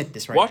 Let's admit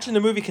this right Watching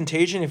the movie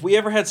Contagion, if we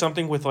ever had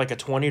something with a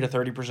 20 to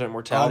 30%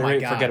 mortality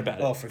rate, forget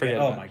about it.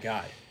 Oh my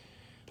God.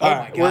 All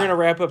right, we're going to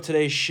wrap up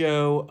today's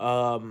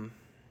show.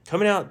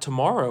 Coming out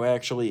tomorrow,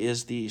 actually,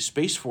 is the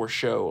Space Force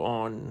show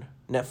on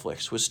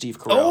Netflix with Steve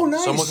Carell. Oh,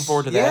 nice. So I'm looking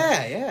forward to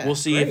that. Yeah. We'll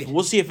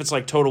see if it's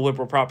total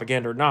liberal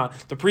propaganda or not.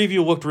 The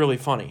preview looked really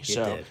funny,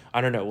 so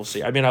I don't know. We'll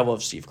see. I mean, I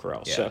love Steve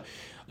Carell, so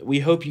we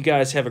hope you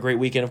guys have a great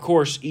weekend. Of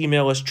course,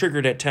 email us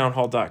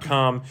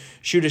triggered@townhall.com.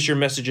 Shoot us your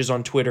messages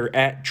on Twitter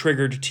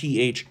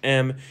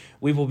 @triggeredthm.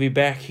 We will be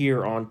back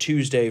here on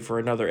Tuesday for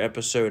another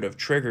episode of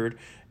Triggered,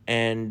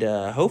 and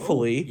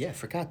hopefully,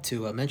 forgot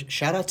to mention.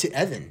 Shout out to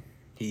Evan.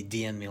 He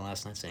DM'd me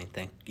last night saying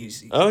thank you.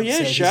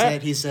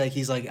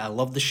 He's like, I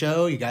love the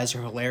show. You guys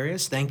are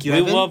hilarious. Thank you,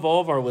 Evan. We love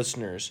all of our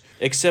listeners,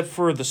 except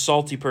for the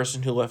salty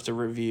person who left a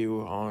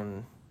review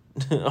on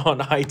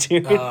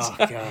iTunes. Oh,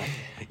 God.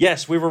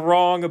 Yes, we were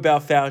wrong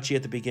about Fauci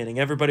at the beginning.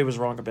 Everybody was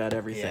wrong about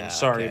everything. Yeah,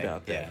 sorry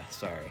about that. Yeah,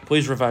 sorry.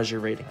 Please revise your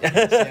rating.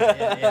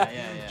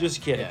 Yeah.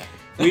 Just kidding.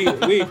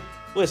 Yeah. We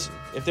listen,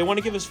 if they want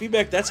to give us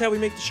feedback, that's how we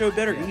make the show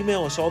better. Yeah.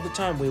 Email us all the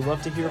time. We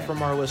love to hear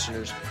from our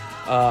listeners.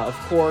 Of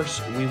course,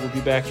 we will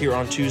be back here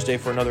on Tuesday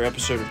for another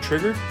episode of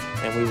Triggered,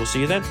 and we will see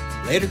you then.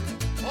 Later.